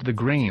fragment the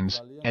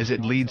grains, as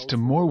it leads to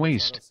more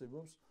waste.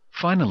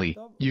 Finally,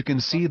 you can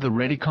see the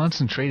ready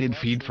concentrated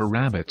feed for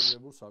rabbits.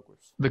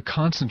 The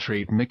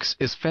concentrate mix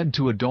is fed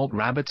to adult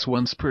rabbits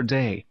once per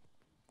day.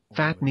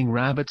 Fattening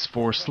rabbits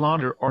for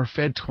slaughter are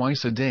fed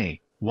twice a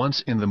day,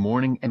 once in the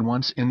morning and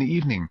once in the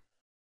evening.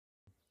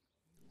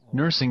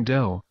 Nursing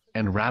doe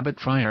and rabbit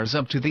fryers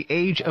up to the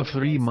age of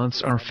 3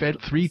 months are fed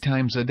 3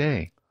 times a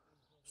day.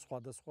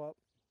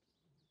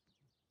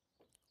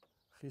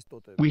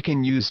 We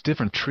can use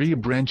different tree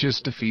branches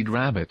to feed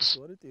rabbits.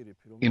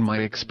 In my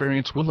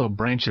experience, willow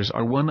branches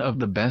are one of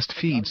the best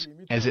feeds,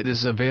 as it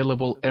is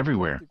available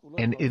everywhere,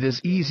 and it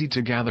is easy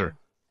to gather.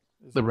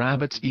 The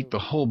rabbits eat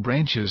the whole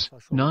branches,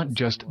 not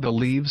just the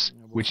leaves,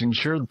 which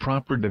ensure the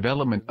proper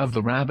development of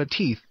the rabbit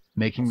teeth,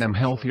 making them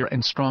healthier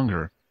and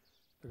stronger.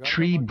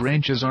 Tree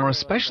branches are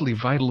especially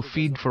vital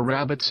feed for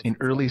rabbits in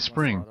early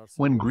spring,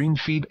 when green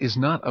feed is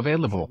not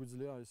available.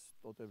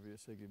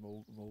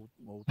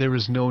 There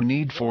is no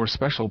need for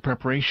special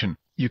preparation.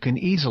 You can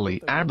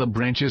easily add the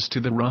branches to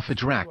the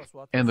roughage rack,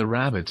 and the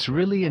rabbits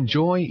really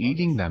enjoy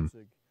eating them.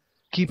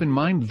 Keep in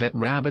mind that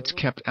rabbits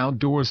kept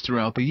outdoors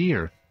throughout the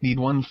year need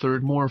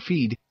 1/3 more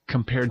feed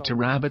compared to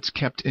rabbits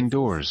kept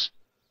indoors,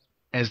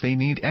 as they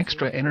need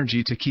extra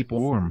energy to keep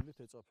warm.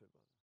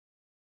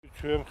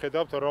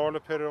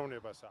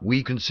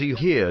 We can see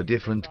here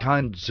different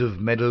kinds of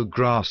meadow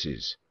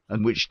grasses,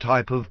 and which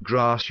type of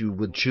grass you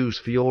would choose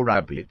for your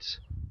rabbits.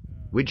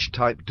 Which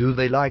type do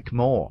they like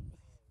more?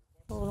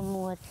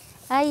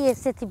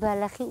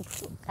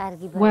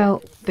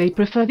 Well, they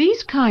prefer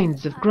these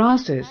kinds of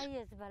grasses.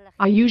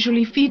 I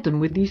usually feed them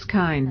with these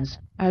kinds,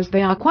 as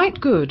they are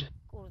quite good.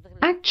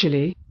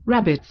 Actually,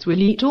 rabbits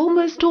will eat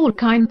almost all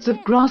kinds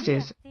of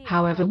grasses,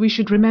 however we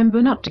should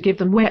remember not to give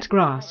them wet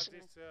grass.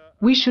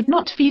 We should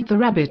not feed the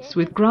rabbits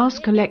with grass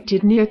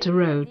collected near to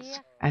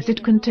roads, as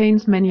it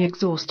contains many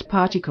exhaust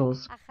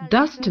particles,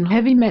 dust and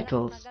heavy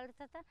metals.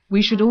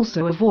 We should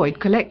also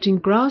avoid collecting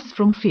grass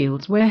from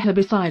fields where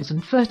herbicides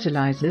and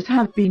fertilizers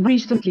have been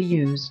recently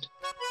used.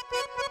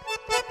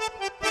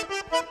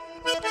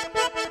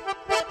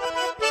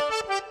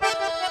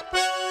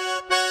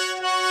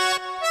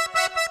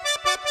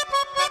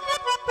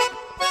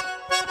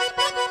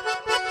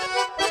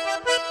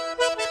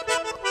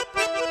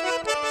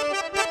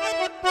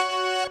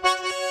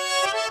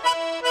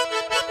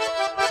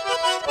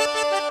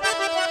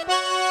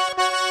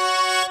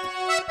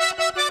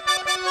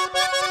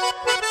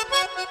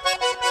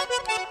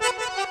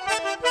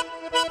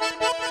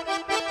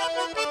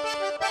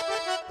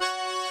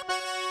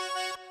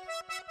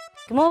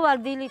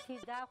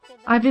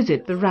 I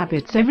visit the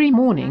rabbits every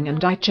morning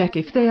and I check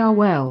if they are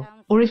well,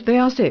 or if they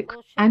are sick,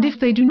 and if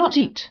they do not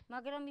eat.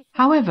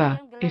 However,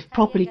 if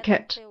properly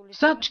kept,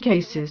 such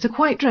cases are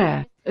quite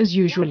rare, as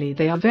usually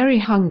they are very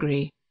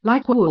hungry,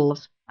 like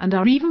wolves, and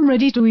are even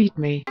ready to eat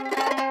me.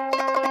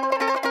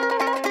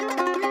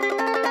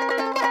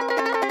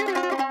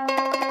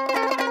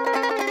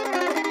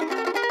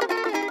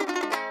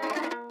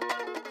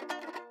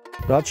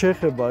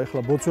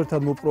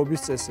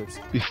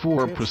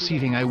 Before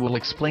proceeding, I will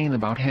explain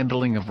about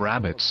handling of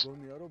rabbits.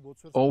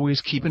 Always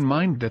keep in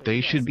mind that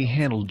they should be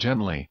handled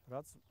gently.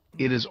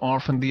 It is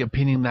often the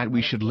opinion that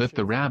we should lift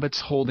the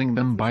rabbits holding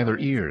them by their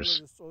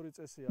ears.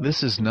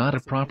 This is not a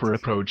proper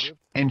approach,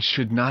 and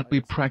should not be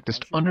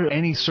practiced under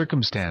any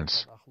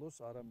circumstance.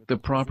 The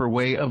proper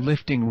way of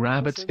lifting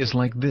rabbits is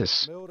like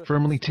this,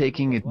 firmly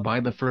taking it by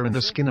the fur and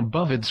the skin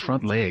above its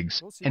front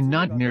legs, and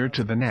not near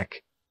to the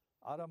neck.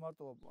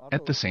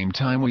 At the same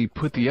time we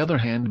put the other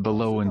hand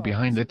below and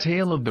behind the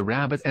tail of the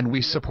rabbit and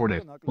we support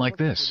it, like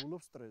this.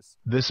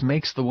 This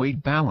makes the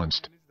weight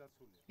balanced.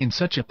 In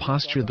such a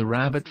posture the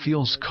rabbit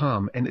feels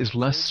calm and is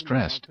less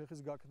stressed.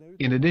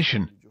 In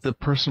addition, the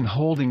person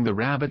holding the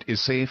rabbit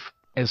is safe,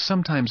 as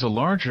sometimes a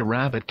larger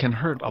rabbit can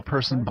hurt a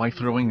person by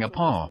throwing a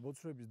paw.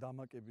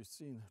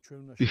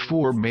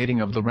 Before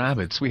mating of the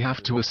rabbits we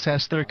have to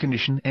assess their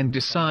condition and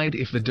decide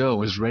if the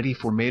doe is ready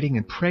for mating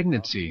and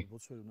pregnancy.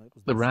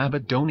 The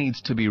rabbit doe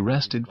needs to be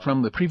rested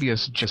from the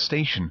previous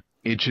gestation.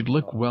 It should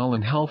look well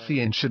and healthy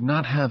and should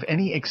not have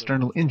any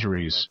external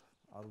injuries.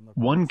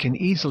 One can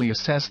easily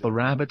assess the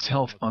rabbit's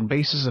health on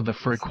basis of the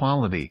fur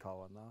quality.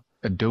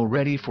 A doe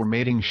ready for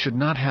mating should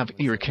not have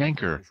ear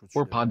canker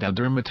or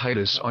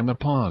pododermatitis on the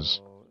paws.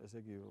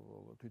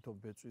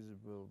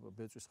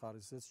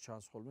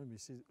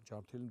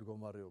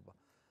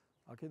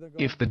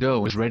 If the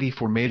doe is ready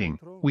for mating,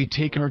 we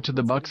take her to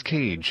the buck's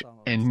cage,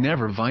 and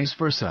never vice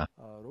versa.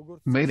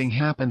 Mating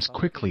happens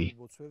quickly.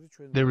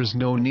 There is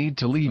no need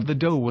to leave the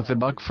doe with the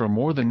buck for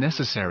more than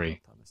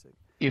necessary.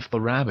 If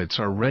the rabbits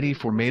are ready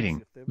for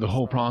mating, the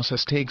whole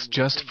process takes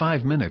just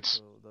 5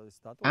 minutes.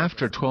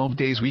 After 12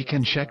 days we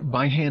can check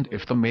by hand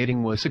if the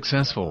mating was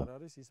successful.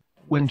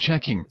 When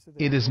checking,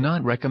 it is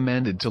not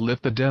recommended to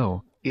lift the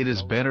doe, it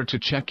is better to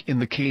check in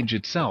the cage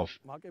itself.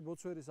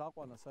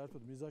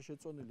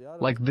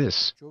 Like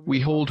this,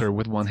 we hold her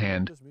with one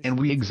hand, and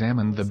we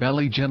examine the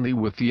belly gently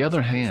with the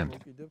other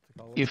hand.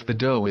 If the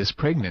doe is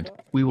pregnant,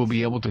 we will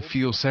be able to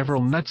feel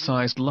several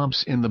nut-sized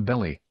lumps in the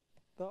belly.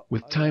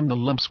 With time the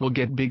lumps will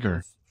get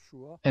bigger.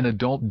 An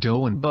adult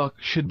doe and buck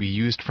should be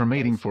used for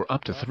mating for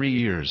up to 3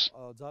 years.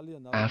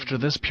 After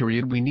this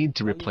period we need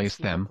to replace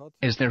them,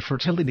 as their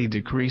fertility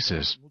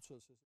decreases.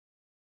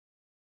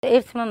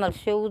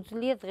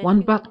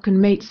 One buck can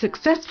mate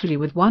successfully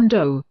with one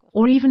doe,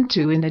 or even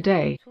 2 in a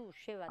day.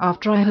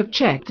 After I have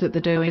checked that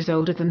the doe is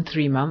older than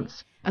 3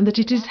 months, and that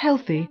it is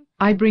healthy,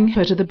 I bring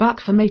her to the buck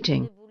for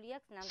mating.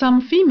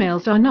 Some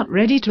females are not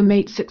ready to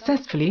mate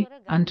successfully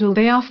until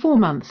they are 4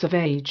 months of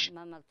age.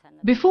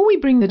 Before we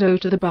bring the doe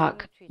to the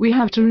buck, we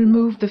have to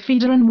remove the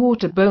feeder and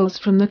water bowls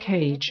from the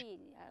cage.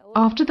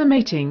 After the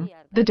mating,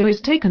 the doe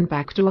is taken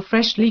back to a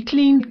freshly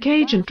cleaned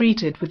cage and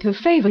treated with her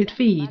favorite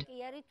feed.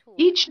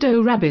 Each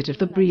doe rabbit of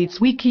the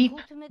breeds we keep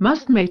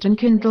must mate and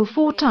kindle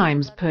 4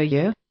 times per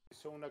year.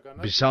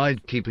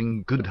 Besides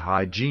keeping good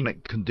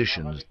hygienic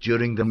conditions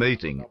during the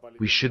mating,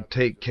 we should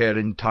take care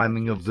in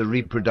timing of the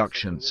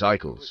reproduction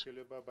cycles.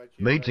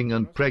 Mating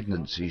and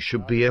pregnancy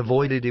should be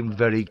avoided in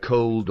very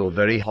cold or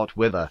very hot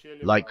weather,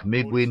 like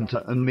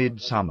midwinter and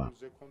midsummer.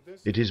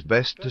 It is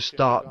best to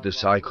start the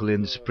cycle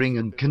in spring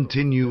and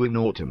continue in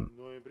autumn.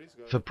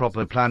 For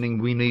proper planning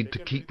we need to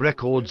keep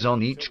records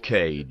on each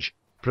cage,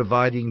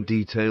 providing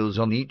details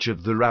on each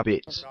of the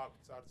rabbits.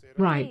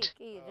 Right.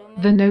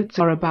 The notes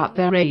are about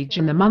their age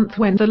and the month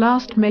when the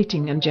last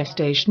mating and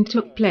gestation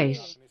took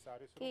place.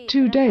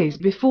 2 days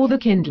before the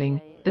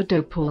kindling, the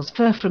doe pulls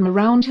fur from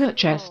around her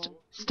chest,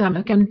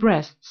 stomach and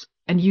breasts,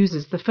 and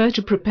uses the fur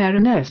to prepare a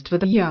nest for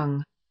the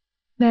young.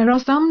 There are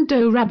some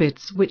doe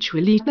rabbits which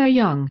will eat their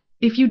young,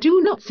 if you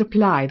do not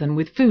supply them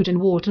with food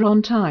and water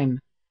on time.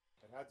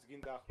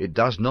 It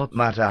does not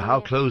matter how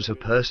close a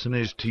person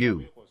is to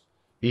you.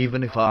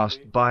 Even if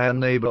asked by a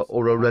neighbor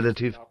or a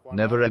relative,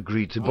 never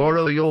agree to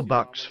borrow your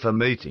bucks for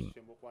mating.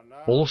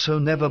 Also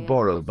never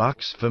borrow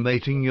bucks for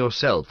mating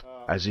yourself,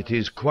 as it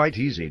is quite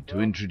easy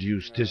to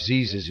introduce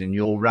diseases in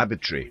your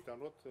rabbitry.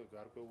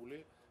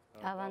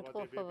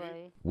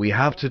 We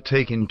have to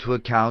take into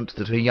account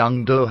that a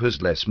young doe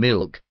has less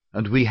milk,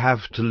 and we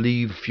have to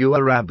leave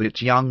fewer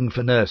rabbit young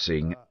for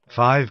nursing,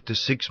 5 to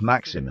 6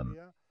 maximum.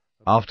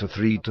 After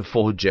 3 to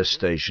 4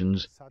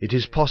 gestations, it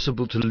is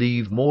possible to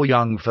leave more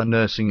young for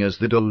nursing as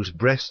the doe's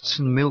breasts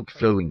and milk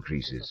flow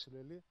increases.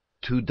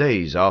 2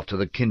 days after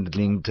the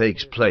kindling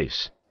takes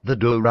place, the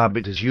doe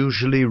rabbit is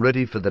usually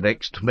ready for the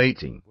next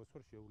mating.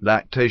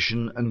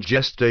 Lactation and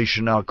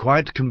gestation are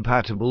quite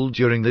compatible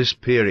during this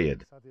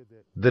period.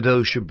 The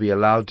doe should be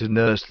allowed to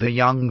nurse the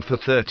young for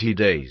 30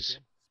 days.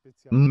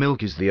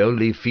 Milk is the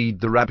only feed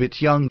the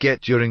rabbit young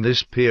get during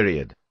this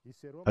period.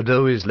 A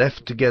doe is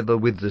left together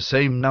with the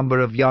same number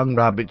of young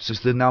rabbits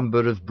as the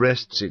number of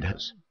breasts it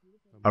has.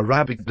 A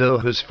rabbit doe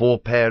has 4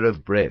 pair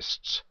of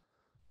breasts.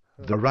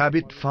 The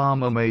rabbit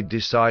farmer may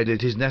decide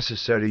it is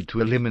necessary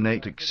to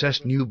eliminate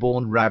excess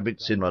newborn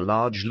rabbits in a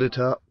large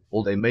litter,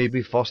 or they may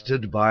be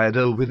fostered by a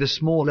doe with a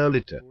smaller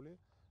litter.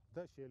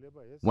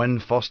 When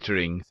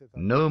fostering,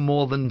 no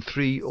more than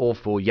 3 or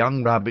 4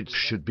 young rabbits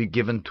should be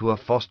given to a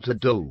foster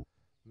doe.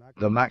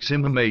 The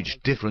maximum age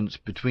difference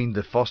between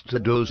the foster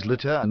doe's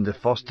litter and the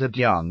fostered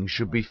young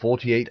should be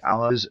 48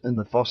 hours, and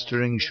the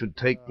fostering should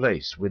take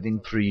place within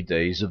 3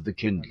 days of the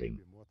kindling.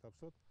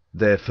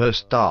 Their fur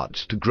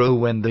starts to grow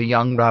when the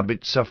young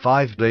rabbits are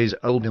 5 days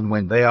old, and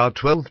when they are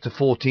 12 to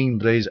 14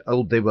 days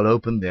old they will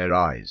open their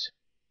eyes.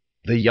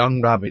 The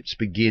young rabbits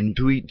begin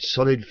to eat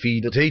solid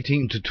feed at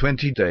 18 to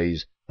 20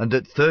 days, and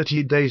at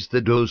 30 days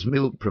the doe's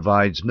milk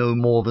provides no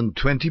more than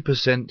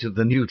 20% of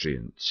the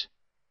nutrients.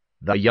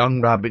 The young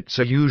rabbits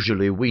are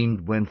usually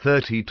weaned when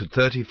 30 to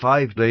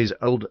 35 days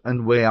old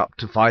and weigh up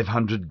to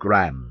 500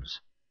 grams.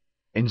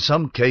 In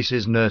some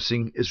cases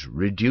nursing is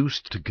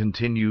reduced to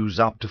continues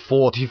up to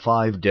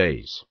 45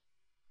 days.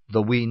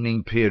 The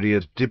weaning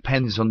period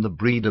depends on the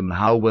breed and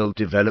how well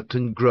developed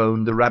and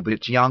grown the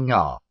rabbit young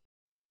are.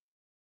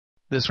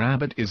 This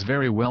rabbit is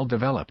very well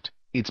developed.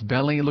 Its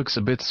belly looks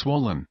a bit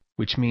swollen,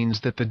 which means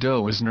that the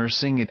doe is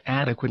nursing it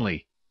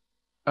adequately.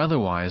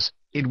 Otherwise,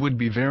 it would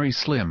be very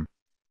slim.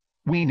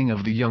 Weaning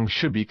of the young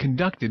should be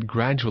conducted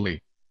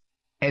gradually.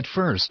 At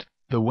first,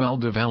 the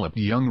well-developed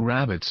young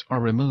rabbits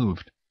are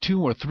removed, 2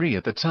 or 3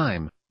 at a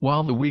time,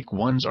 while the weak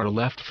ones are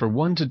left for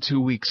 1 to 2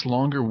 weeks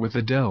longer with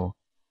the doe.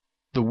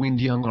 The weaned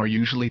young are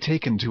usually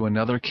taken to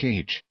another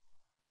cage.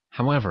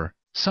 However,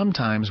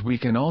 sometimes we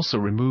can also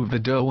remove the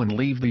doe and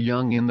leave the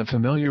young in the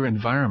familiar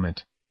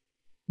environment.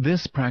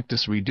 This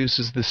practice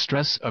reduces the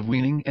stress of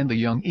weaning, and the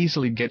young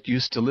easily get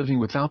used to living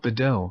without the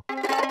doe.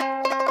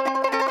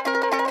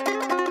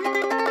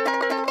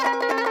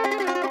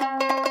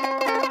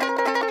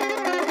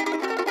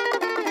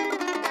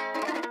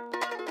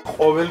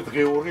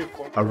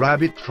 A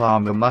rabbit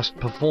farmer must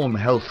perform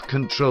health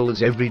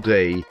controls every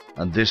day,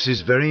 and this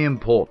is very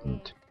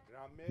important.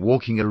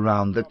 walking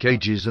around the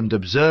cages and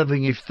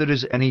observing if there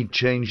is any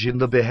change in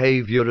the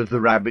behavior of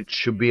the rabbits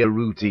should be a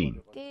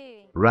routine.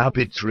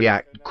 Rabbits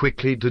react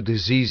quickly to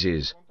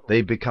diseases,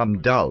 they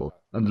become dull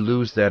and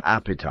lose their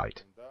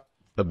appetite.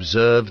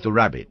 Observe the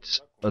rabbits,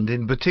 and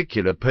in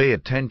particular pay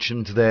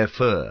attention to their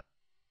fur.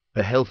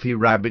 A healthy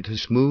rabbit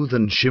has smooth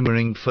and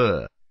shimmering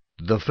fur.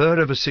 The fur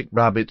of a sick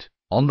rabbit,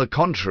 on the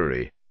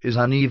contrary, is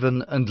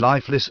uneven and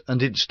lifeless,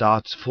 and it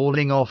starts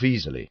falling off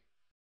easily.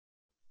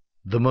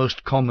 The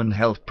most common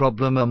health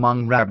problem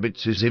among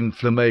rabbits is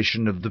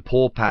inflammation of the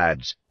paw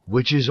pads,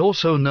 which is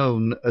also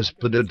known as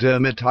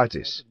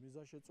pododermatitis.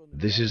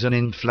 This is an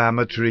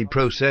inflammatory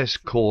process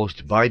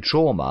caused by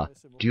trauma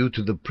due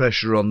to the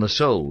pressure on the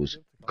soles,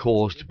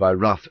 caused by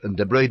rough and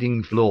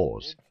abrading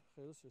floors.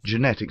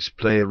 Genetics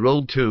play a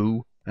role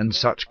too, and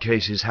such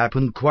cases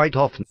happen quite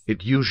often.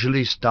 It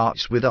usually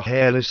starts with a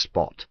hairless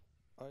spot.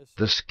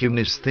 The skin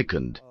is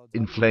thickened,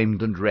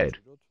 inflamed and red.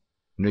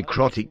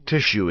 Necrotic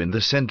tissue in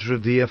the center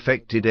of the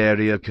affected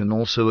area can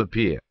also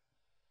appear.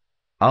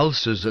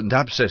 Ulcers and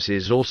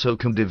abscesses also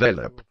can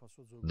develop.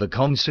 The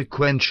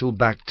consequential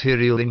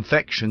bacterial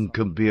infection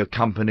can be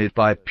accompanied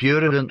by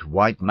purulent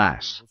white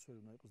mass.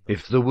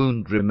 If the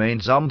wound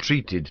remains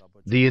untreated,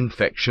 the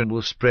infection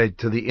will spread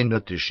to the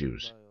inner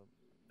tissues.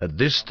 At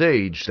this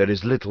stage, there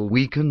is little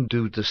we can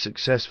do to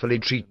successfully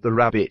treat the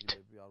rabbit.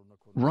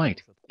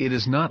 Right, it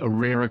is not a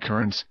rare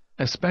occurrence,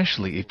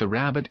 especially if the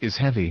rabbit is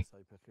heavy.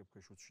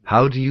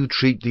 How do you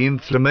treat the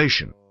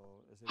inflammation?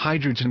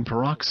 Hydrogen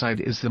peroxide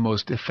is the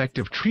most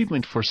effective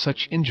treatment for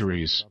such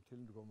injuries.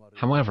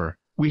 However,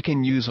 we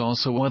can use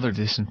also other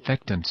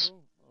disinfectants.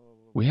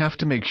 We have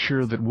to make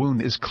sure that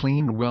wound is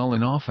cleaned well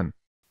and often.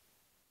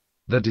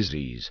 The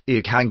disease,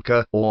 ear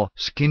canker or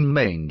skin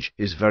mange,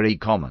 is very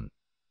common.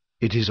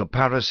 It is a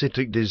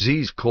parasitic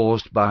disease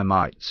caused by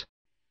mites.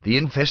 The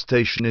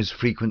infestation is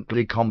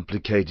frequently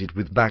complicated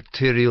with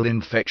bacterial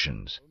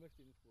infections.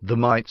 The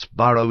mites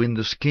burrow in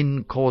the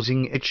skin,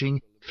 causing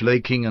itching,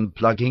 flaking and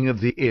plugging of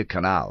the ear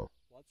canal.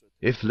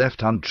 If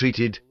left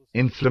untreated,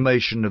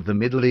 inflammation of the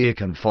middle ear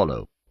can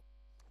follow.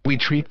 We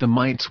treat the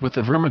mites with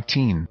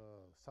ivermectin.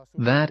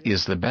 That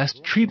is the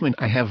best treatment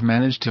I have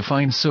managed to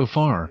find so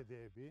far.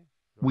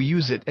 We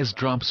use it as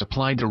drops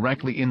applied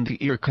directly in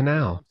the ear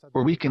canal,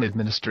 or we can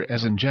administer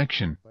as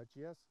injection.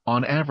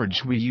 On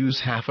average we use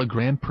half a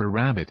gram per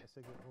rabbit.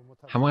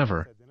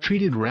 However,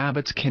 treated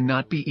rabbits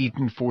cannot be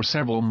eaten for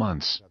several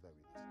months.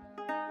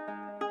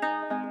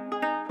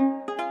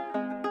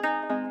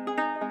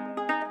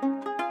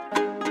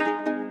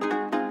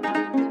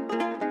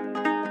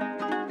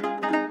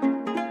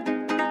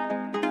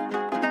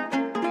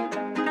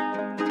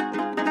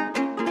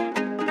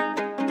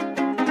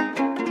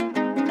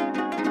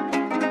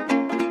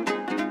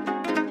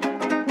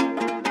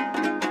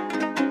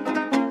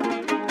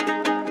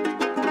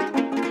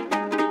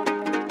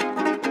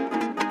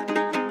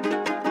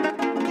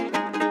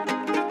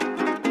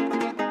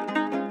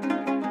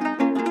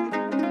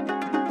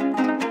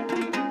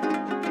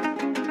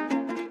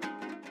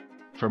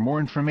 For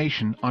more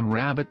information on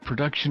rabbit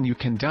production, you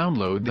can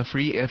download the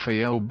free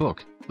FAO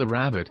book, The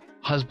Rabbit,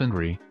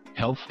 Husbandry,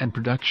 Health and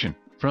Production,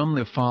 from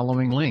the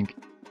following link.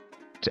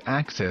 To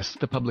access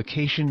the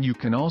publication, you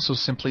can also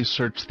simply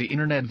search the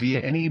internet via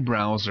any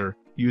browser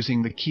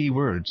using the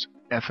keywords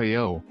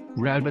FAO,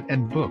 rabbit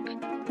and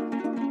book.